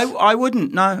 anything else? I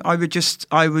wouldn't. No, I would just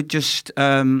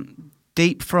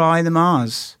deep fry the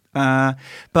Mars.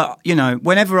 But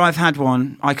whenever I've had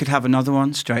one, I could have another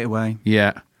one straight away.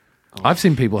 Yeah, I've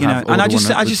seen people have. And I order just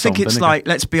one I with just think salt it's vinegar. like,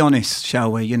 let's be honest,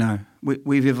 shall we?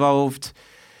 We've evolved,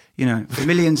 for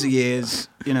millions of years,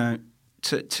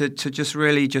 to just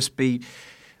really just be,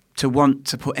 to want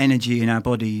to put energy in our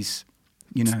bodies,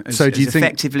 as, So do you as think-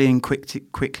 effectively and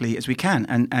quickly as we can.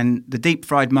 And the deep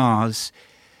fried Mars,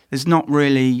 there's not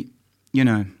really,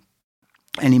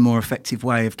 any more effective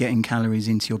way of getting calories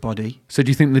into your body. So do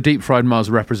you think the deep fried Mars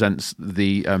represents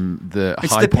the It's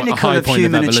high the pinnacle high of point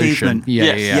human evolution? achievement. Yeah,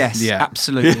 Yes. yeah, Yes, yeah.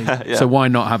 absolutely. Yeah. So why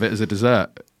not have it as a dessert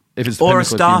if it's the Or a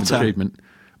pinnacle of human starter. achievement?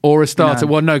 Or a starter?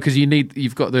 No. Well, no, because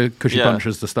you've got the cushy Yeah. punch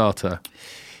as the starter.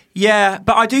 Yeah,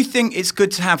 but I do think it's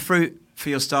good to have fruit for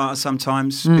your starter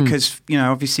sometimes because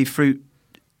obviously fruit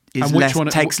is And which one-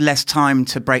 takes less time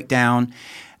to break down,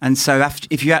 and so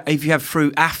if you have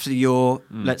fruit after your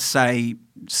let's say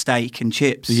steak and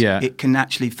chips, Yeah. it can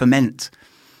actually ferment.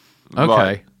 Okay.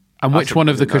 Right. And which That's one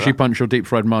of the didn't know cushy that. punch or deep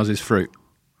fried Mars is fruit?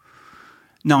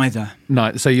 Neither.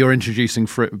 No, so you're introducing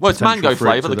fruit. Well, it's potential mango fruit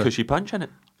flavour, to the cushy punch, isn't it?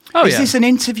 Oh, Is yeah. this an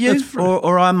interview That's fruit.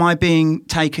 or am I being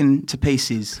taken to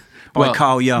pieces by Well-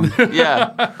 Carl Jung?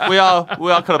 Yeah, we are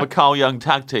kind of a Carl Jung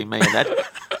tag team, me and Ed.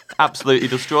 Absolutely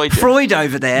destroyed you. Freud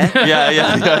over there.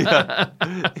 Yeah.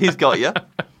 He's got you.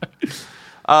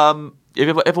 Have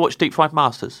you ever watched Deep Fried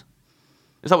Masters?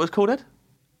 Is that what it's called, Ed?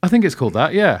 I think it's called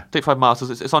that, yeah. Deep Fried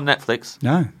Masters. It's on Netflix.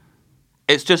 No.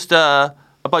 It's just a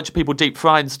bunch of people deep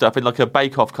frying stuff in like a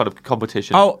bake-off kind of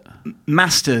competition. Oh,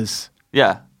 Masters.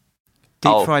 yeah.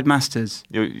 Deep Oh. fried Masters.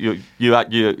 You had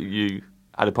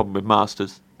a problem with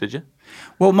Masters, did you?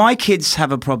 Well, my kids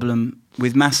have a problem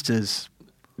with Masters.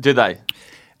 Did they?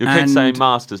 Your kids And- saying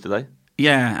Masters, do they?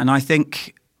 Yeah, and I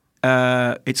think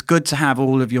it's good to have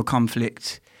all of your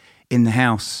conflict in the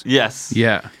house. Yes.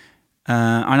 Yeah.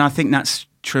 And I think that's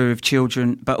true of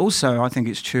children, but also I think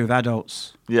it's true of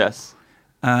adults. Yes.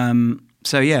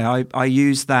 So, yeah, I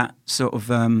use that sort of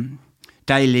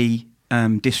daily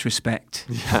disrespect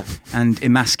and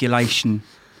emasculation.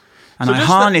 And So I just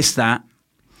harness that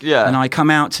Yeah. and I come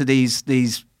out to these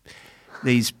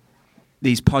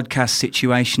podcast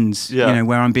situations, Yeah.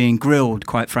 where I'm being grilled,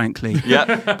 quite frankly,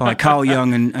 Yeah. by Carl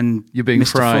Jung and You're being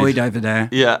Mr. fried. Freud over there.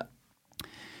 Yeah.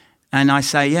 And I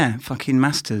say, yeah, fucking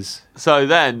Masters. So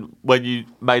then, when you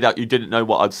made out you didn't know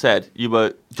what I'd said, you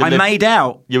were. I made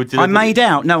out. You were I made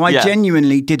out. No, I Yeah.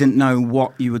 genuinely didn't know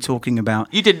what you were talking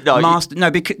about. You didn't know. No,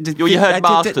 because You heard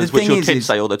Masters, the which thing your is, kids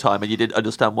say all the time, and you didn't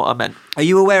understand what I meant. are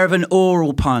you aware of an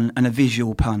oral pun and a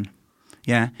visual pun?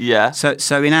 Yeah. Yeah.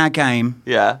 So in our game,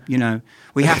 Yeah.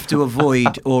 we have to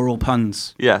avoid oral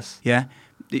puns. Yes. Yeah.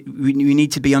 We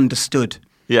need to be understood.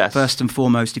 Yes. First and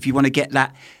foremost, if you want to get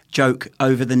that joke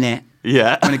over the net,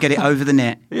 Yeah. want to get it over the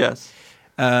net. Yes.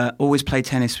 Always play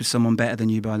tennis with someone better than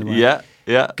you, by the way. Yeah.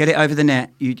 Yeah. Get it over the net.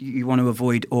 You want to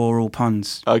avoid oral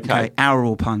puns. Okay.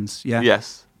 Oral puns. Yeah.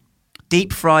 Yes.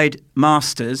 Deep fried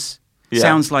Masters Yeah.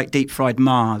 sounds like deep fried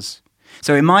Mars.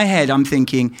 So in my head, I'm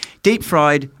thinking deep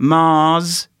fried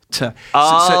Mars. Oh,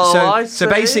 I So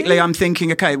see. basically, I'm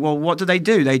thinking, okay, well, what do?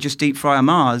 They just deep fry a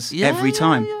Mars every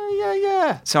time.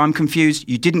 Yeah. So I'm confused.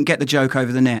 You didn't get the joke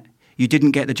over the net. You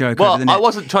didn't get the joke Well, over the net. I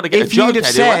wasn't trying to get a if joke you'd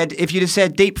have anyway. If you'd have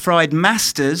said deep fried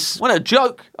Masters, What a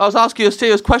joke. I was asking you a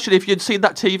serious question if you'd seen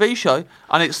that TV show,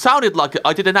 and it sounded like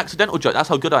I did an accidental joke. That's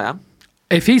how good I am.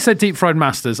 If he said deep fried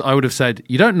Masters, I would have said,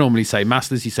 you don't normally say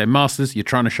Masters, you say Masters, you're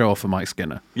trying to show off for Mike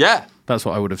Skinner. Yeah. That's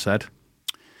what I would have said.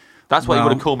 That's what you Well-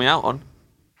 would have called me out on.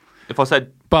 If I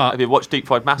said, But have you watched Deep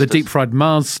Fried Masters? The deep fried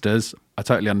Masters, I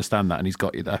totally understand that, and he's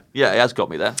got you there. Yeah, he has got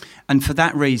me there. and for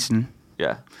that reason,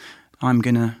 Yeah. I'm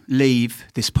going to leave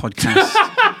this podcast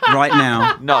right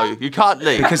now No, you can't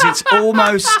leave. because it's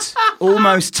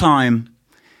almost time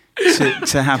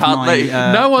to have Can't my leave.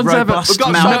 No one's ever- robust We've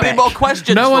got so many Malbec. more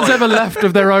questions. No for one's you. ever left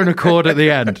of their own accord at the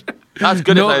end. That's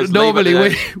good. if there's Normally,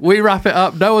 leave we wrap it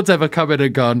up. No one's ever come in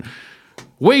and gone,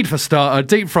 weed for starter,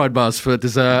 deep fried Mars for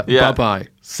dessert, Yeah. bye-bye.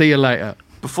 See you later.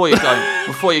 Before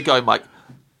you go, Mike,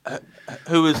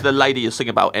 who was the lady you sing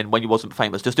about in When You Wasn't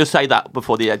Famous? Just say that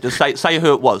before the end. Just say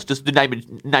who it was. Just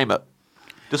name it.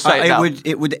 Just say it now.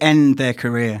 It would end their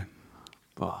career.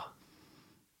 Oh,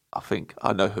 I think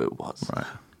I know who it was. Right.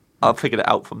 I figured it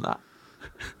out from that.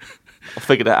 I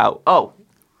figured it out. Oh,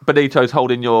 Benito's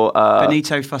holding your...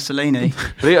 Benito Fussolini.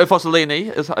 Benito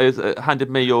Fussolini has handed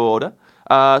me your order.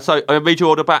 So I'll read your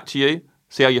order back to you.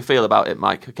 See how you feel about it,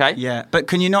 Mike, okay? Yeah, but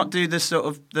can you not do the sort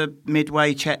of the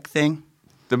midway check thing?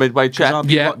 The midway check?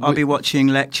 I'll be watching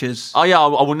lectures. Oh, yeah,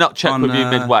 I will not check on, with you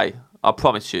midway. I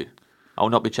promise you. I will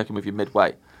not be checking with you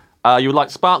midway. You would like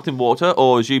sparkling water,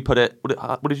 or as you put it,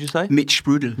 what did you say? Mit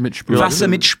Sprudel. Wasser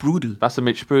mit Sprudel. Wasser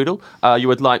mit Sprudel. You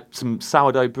would like some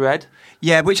sourdough bread?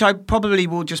 Yeah, which I probably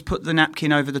will just put the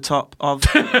napkin over the top of.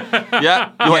 Yeah?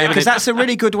 Because that's a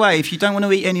really good way. If you don't want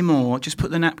to eat any more, just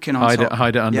put the napkin on top.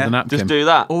 Hide it under the napkin. Just do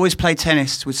that. Always play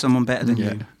tennis with someone better than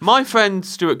you. My friend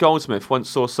Stuart Goldsmith once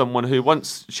saw someone who,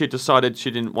 once she decided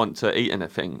she didn't want to eat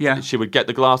anything, she would get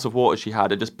the glass of water she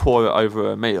had and just pour it over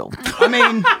her meal. I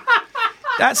mean...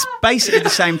 That's basically the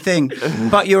same thing,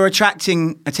 but you're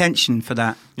attracting attention for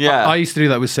that. Yeah, I used to do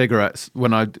that with cigarettes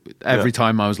when every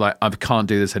time I was like, I can't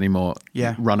do this anymore.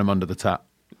 Yeah, run them under the tap.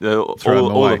 All of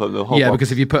them, the whole box.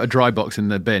 Because if you put a dry box in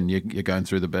the bin, you're going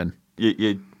through the bin.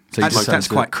 That's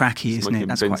quite cracky, isn't it?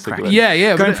 That's quite cracky.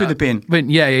 Yeah. Going through the bin.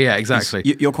 Yeah, exactly.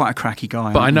 You're quite a cracky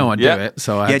guy. But I know I do it,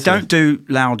 so I don't do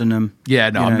laudanum.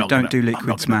 Yeah, no, I'm not. Don't do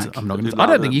liquid smack. I'm not going to. I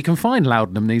don't think you can find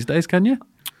laudanum these days, can you?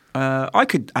 I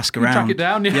could ask around. Track it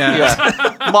down,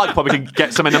 Mike probably can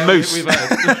get some in a mousse.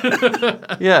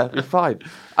 Yeah, you're fine.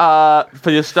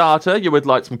 For your starter, you would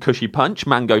like some cushy punch,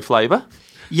 mango flavour.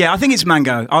 Yeah, I think it's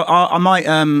mango. I might,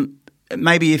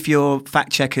 maybe if your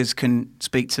fact checkers can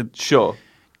speak to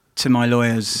my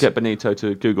lawyers. Get Benito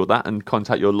to Google that and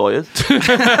contact your lawyers.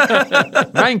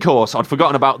 Main course, I'd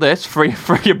forgotten about this. Free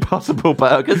Impossible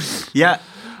burgers. Yeah.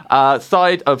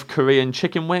 Side of Korean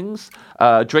chicken wings.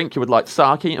 Drink, you would like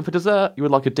sake. And for dessert, you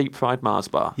would like a deep fried Mars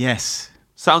bar. Yes.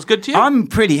 Sounds good to you? I'm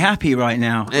pretty happy right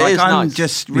now. I'm nice.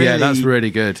 Just really... Yeah, that's really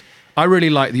good. I really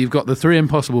like that you've got the 3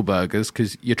 Impossible burgers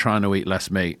because you're trying to eat less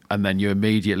meat, and then you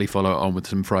immediately follow it on with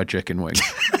some fried chicken wings.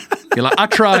 You're like, I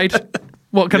tried.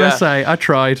 What can I say? I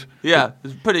tried. Yeah,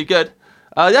 it's pretty good.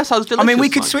 That sounds delicious. I mean, we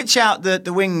could switch out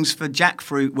the wings for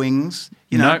jackfruit wings.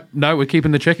 You know? No, we're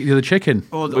keeping the chicken.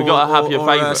 We've got to have your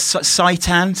favourite.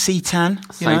 Seitan.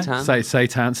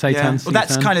 Seitan. Well,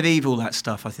 that's kind of evil, that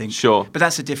stuff, I think. Sure. But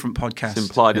that's a different podcast. It's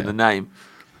implied in the name.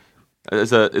 Is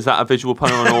that a visual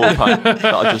pun or an oral pun that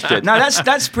I just did? No,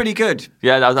 that's pretty good.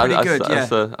 Yeah, that's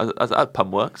that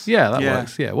pun works. Yeah, that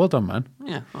works. Yeah, well done, man.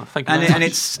 Yeah, thank you.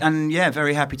 And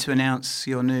very happy to announce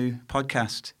your new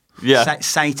podcast. Yeah,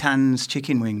 Seitan's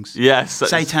chicken wings. Yes,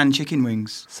 Seitan chicken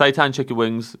wings. Seitan chicken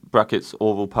wings (brackets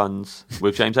oral puns)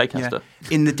 with James Acaster. Yeah.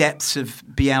 In the depths of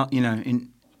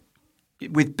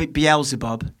with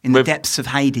Beelzebub in the depths of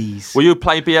Hades. Will you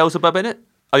play Beelzebub in it?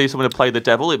 Are you someone to play the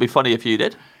devil? It'd be funny if you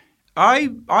did.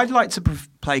 I'd like to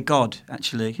play God,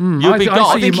 actually. You'd be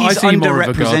God. I think he's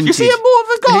underrepresented. You see him more of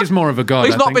a God? He's more of a God.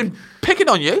 He's not been picking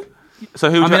on you.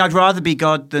 So who? I'd rather be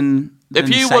God than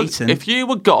Satan. If you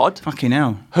were God, fucking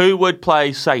hell, who would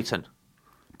play Satan?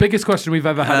 Biggest question we've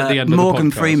ever had at the end of the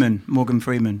podcast. Morgan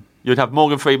Freeman. You'd have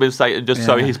Morgan Freeman Satan just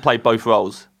so he's played both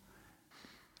roles.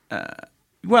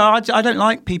 Well, I don't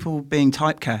like people being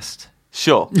typecast.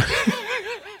 Sure.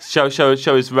 show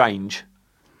his range.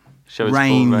 Show his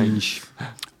full range.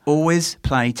 Always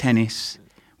play tennis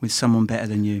with someone better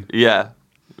than you. Yeah,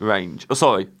 range. Oh,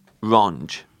 sorry,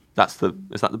 range. Is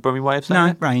that the Brummie way of saying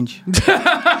it? No, range.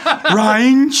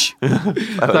 Range.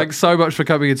 Thanks so much for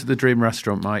coming into the Dream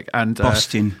Restaurant, Mike. And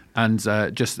Boston. And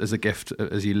just as a gift,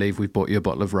 as you leave, we've bought you a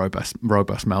bottle of robust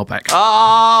Malbec.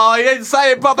 Oh, he didn't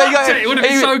say it properly. It would have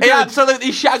been so good. He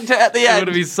absolutely shanked it at the end. It would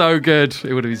have been so good.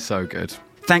 It would have been so good.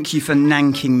 Thank you for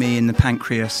nanking me in the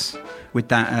pancreas with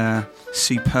that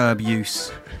superb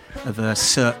use of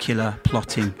circular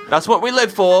plotting. That's what we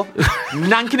live for.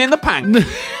 Nanking in the pank.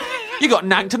 You got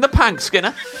nanked in the pank, Skinner.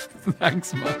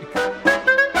 Thanks, Mike.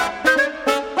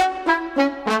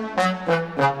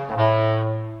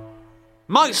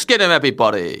 Mike Skinner,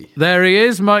 everybody. There he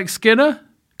is, Mike Skinner.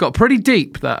 Got pretty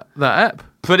deep, that ep.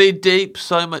 Pretty deep,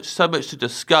 so much to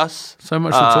discuss. So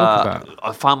much to talk about.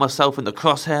 I found myself in the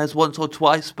crosshairs once or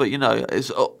twice, but,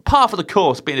 it's part of the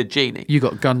course being a genie. You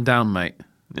got gunned down, mate.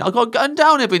 I got gunned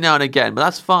down every now and again, but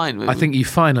that's fine. I think you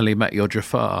finally met your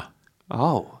Jafar.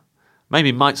 Oh.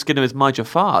 Maybe Mike Skinner is my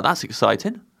Jafar. That's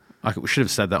exciting. I should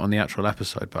have said that on the actual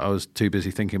episode, but I was too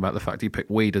busy thinking about the fact he picked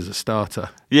weed as a starter.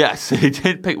 Yes, he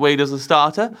did pick weed as a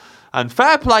starter, and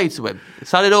fair play to him. It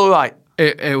sounded all right.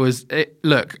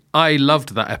 Look, I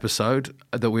loved that episode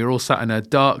that we were all sat in a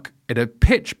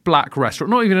pitch black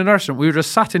restaurant, not even in a restaurant. We were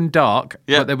just sat in dark,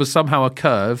 but there was somehow a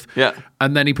curve. Yeah.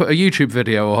 And then he put a YouTube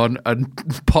video on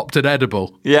and popped an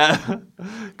edible. Yeah.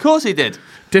 Of course he did.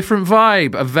 Different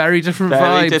vibe, a very different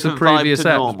vibe different to previous vibe to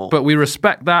ep. normal. But we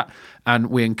respect that and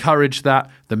we encourage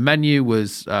that. The menu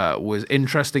was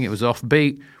interesting. It was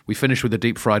offbeat. We finished with a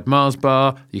deep fried Mars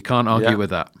bar. You can't argue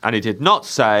with that. And he did not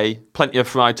say plenty of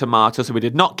fried tomato, so we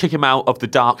did not kick him out of the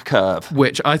dark curve.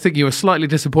 Which I think you were slightly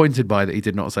disappointed by that he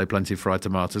did not say plenty of fried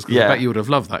tomatoes, because I bet you would have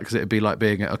loved that, because it would be like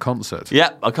being at a concert. Yeah,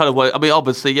 I mean,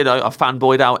 obviously, I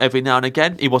fanboyed out every now and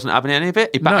again. He wasn't having any of it.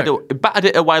 He battered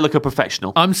it away like a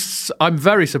professional. I'm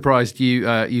very surprised you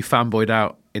fanboyed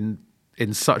out in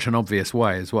such an obvious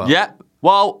way as well. Yeah.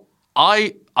 Well,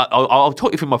 I'll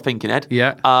talk you through my thinking, Ed.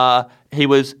 Yeah. He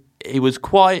was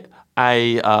quite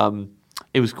a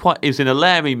he was in a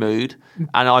Larry mood,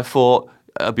 and I thought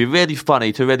it'd be really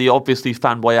funny to really obviously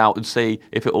fanboy out and see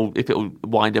if it'll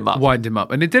wind him up.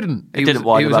 And it didn't. It didn't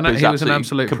wind him up. He was an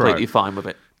absolute completely pro. fine with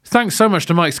it. Thanks so much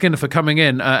to Mike Skinner for coming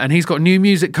in, and he's got new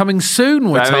music coming soon,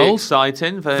 we're Very told.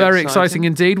 exciting. Very exciting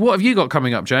indeed. What have you got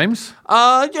coming up, James?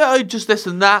 Just this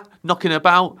and that, knocking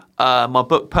about. My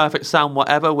book, Perfect Sound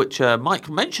Whatever, which Mike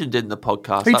mentioned in the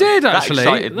podcast. He did, actually.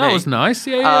 That excited me. That was nice.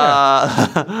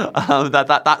 Yeah.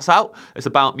 That's out. It's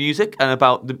about music and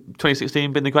about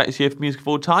 2016 being the greatest year for music of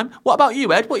all time. What about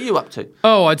you, Ed? What are you up to?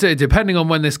 Oh, I do. Depending on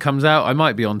when this comes out, I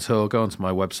might be on tour. Go onto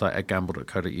my website,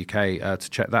 edgamble.co.uk, to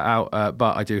check that out.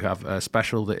 But I do have a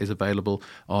special that is available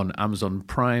on Amazon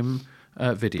Prime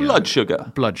Video. Blood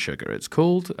Sugar, it's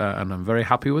called, and I'm very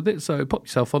happy with it. So pop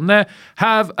yourself on there.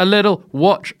 Have a little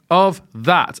watch of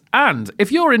that. And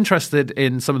if you're interested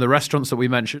in some of the restaurants that we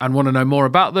mentioned and want to know more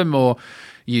about them, or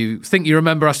you think you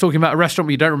remember us talking about a restaurant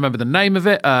but you don't remember the name of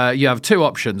it, you have two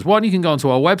options. One, you can go onto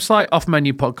our website,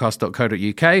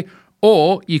 offmenupodcast.co.uk,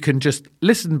 or you can just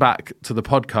listen back to the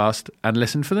podcast and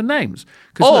listen for the names.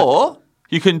 Or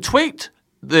you can tweet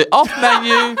the Off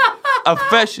Menu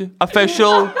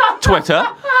official Twitter,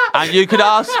 and you can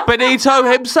ask Benito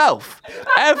himself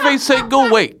every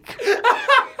single week.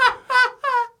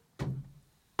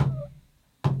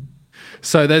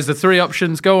 So there's the three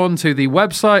options. Go on to the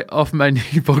website,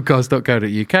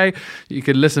 offmenupodcast.co.uk. You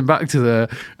can listen back to the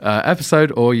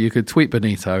episode, or you could tweet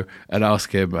Benito and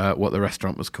ask him what the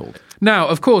restaurant was called. Now,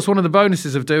 of course, one of the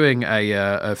bonuses of doing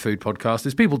a food podcast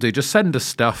is people do just send us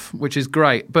stuff, which is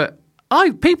great. But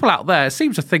people out there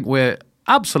seem to think we're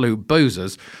absolute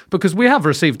boozers, because we have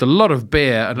received a lot of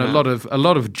beer and a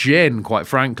lot of gin, quite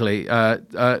frankly.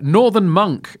 Northern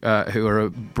Monk, who are a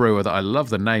brewer that I love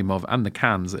the name of and the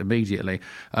cans immediately,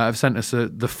 have sent us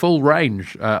the full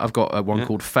range. I've got one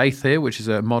called Faith here, which is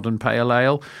a modern pale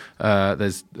ale.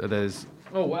 There's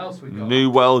what else we got? New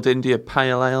World India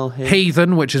Pale Ale here.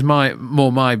 Heathen, which is my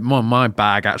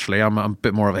bag actually. I'm a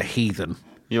bit more of a heathen.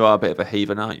 You are a bit of a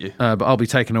heathen, aren't you? But I'll be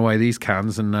taking away these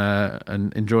cans and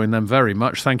enjoying them very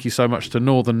much. Thank you so much to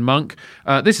Northern Monk.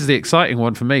 This is the exciting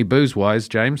one for me, booze-wise,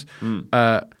 James.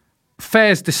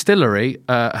 Fairs Distillery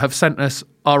have sent us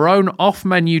our own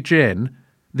off-menu gin,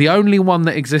 the only one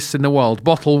that exists in the world,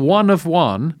 bottle 1 of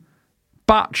 1,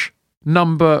 batch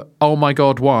number, oh my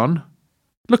God, 1.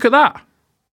 Look at that.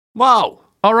 Wow.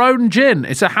 Our own gin.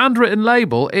 It's a handwritten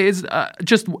label. It is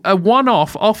just a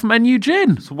one-off, off-menu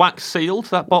gin. It's wax sealed,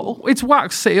 that bottle. It's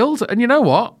wax sealed, and you know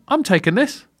what? I'm taking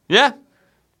this. Yeah.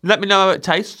 Let me know how it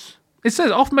tastes. It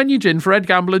says off-menu gin for Ed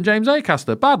Gamble and James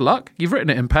Acaster. Bad luck. You've written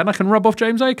it in pen. I can rub off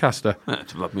James Acaster.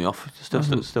 To rub me off.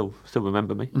 Still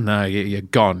remember me. No, you're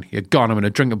gone. You're gone. I'm going to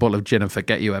drink a bottle of gin and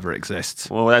forget you ever exist.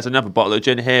 Well, there's another bottle of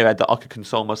gin here, Ed, that I could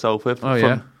console myself with. Oh, from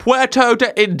yeah? Puerto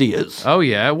de Indias. Oh,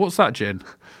 yeah? What's that gin?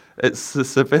 It's the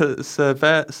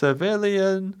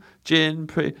Sevillian gin,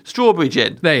 strawberry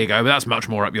gin. There you go. But that's much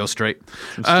more up your street.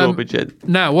 Strawberry gin.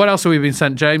 Now, what else have we been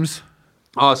sent, James?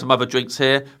 Oh, some other drinks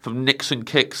here from Nixon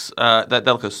Kicks. They're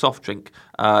like a soft drink,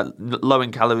 low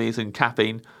in calories and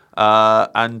caffeine,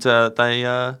 and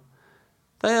they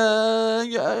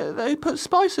put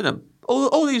spice in them.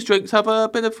 All these drinks have a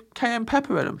bit of cayenne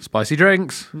pepper in them. Spicy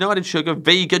drinks. No added sugar.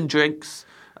 Vegan drinks.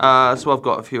 So I've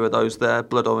got a few of those there: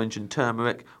 blood orange and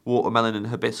turmeric, watermelon and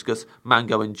hibiscus,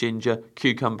 mango and ginger,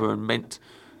 cucumber and mint,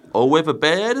 all with a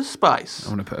bit of spice.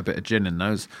 I'm going to put a bit of gin in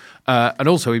those. And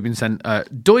also we've been sent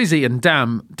Doisy and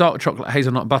Dam dark chocolate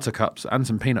hazelnut buttercups and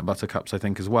some peanut butter cups, I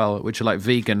think, as well, which are like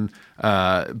vegan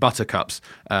buttercups.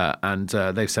 And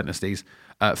they've sent us these.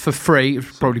 for free.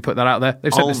 Probably put that out there.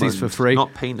 They've sent us these for free.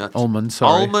 Not peanut. Almond,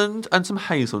 sorry. Almond and some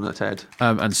hazelnut, Ed.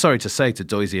 And sorry to say to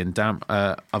Doisy and Dam,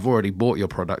 I've already bought your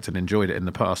product and enjoyed it in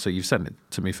the past, so you've sent it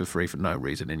to me for free for no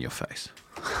reason in your face.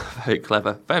 Very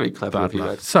clever of you,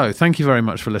 Ed. So thank you very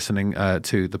much for listening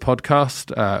to the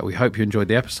podcast. We hope you enjoyed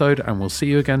the episode, and we'll see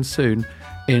you again soon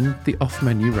in the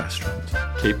off-menu restaurant.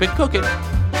 Keep it cooking.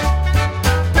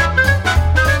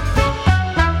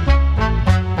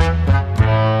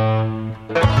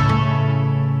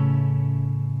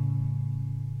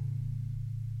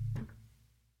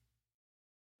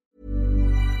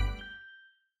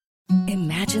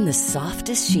 Imagine the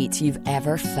softest sheets you've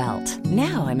ever felt.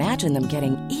 Now imagine them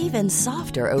getting even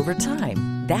softer over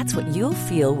time. That's what you'll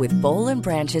feel with Boll &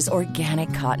 Branch's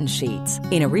organic cotton sheets.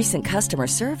 In a recent customer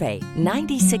survey,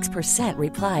 96%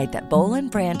 replied that Boll &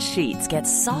 Branch sheets get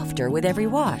softer with every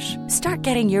wash. Start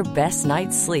getting your best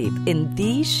night's sleep in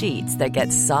these sheets that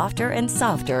get softer and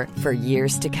softer for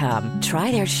years to come.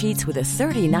 Try their sheets with a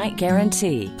 30-night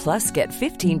guarantee. Plus, get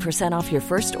 15% off your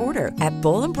first order at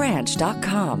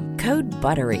bollandbranch.com. Code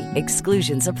BUTTERY.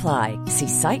 Exclusions apply. See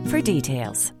site for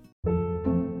details.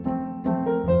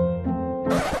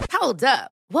 Hold up.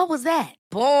 What was that?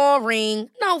 Boring.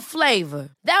 No flavor.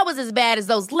 That was as bad as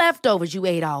those leftovers you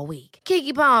ate all week.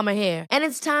 Keke Palmer here, and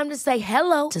it's time to say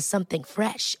hello to something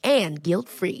fresh and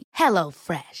guilt-free. Hello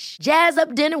Fresh. Jazz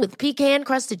up dinner with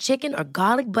pecan-crusted chicken or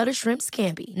garlic butter shrimp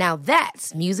scampi. Now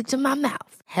that's music to my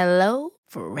mouth. Hello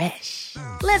Fresh.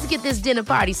 Let's get this dinner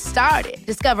party started.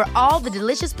 Discover all the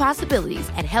delicious possibilities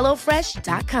at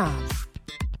HelloFresh.com.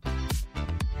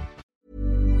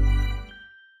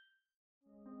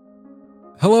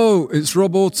 Hello, it's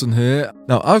Rob Orton here.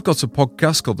 Now, I've got a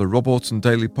podcast called the Rob Orton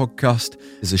Daily Podcast.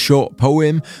 It's a short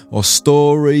poem or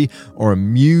story or a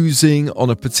musing on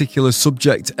a particular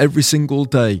subject every single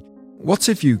day. What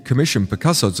if you commissioned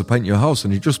Picasso to paint your house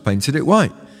and he just painted it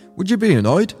white? Would you be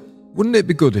annoyed? Wouldn't it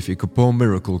be good if you could pour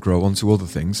Miracle-Gro onto other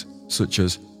things, such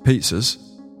as pizzas?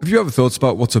 Have you ever thought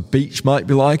about what a beach might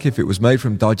be like if it was made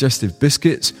from digestive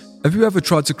biscuits? Have you ever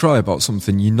tried to cry about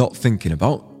something you're not thinking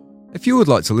about? If you would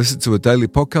like to listen to a daily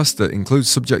podcast that includes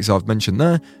subjects I've mentioned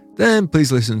there, then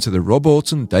please listen to the Rob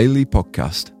Orton Daily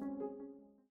Podcast.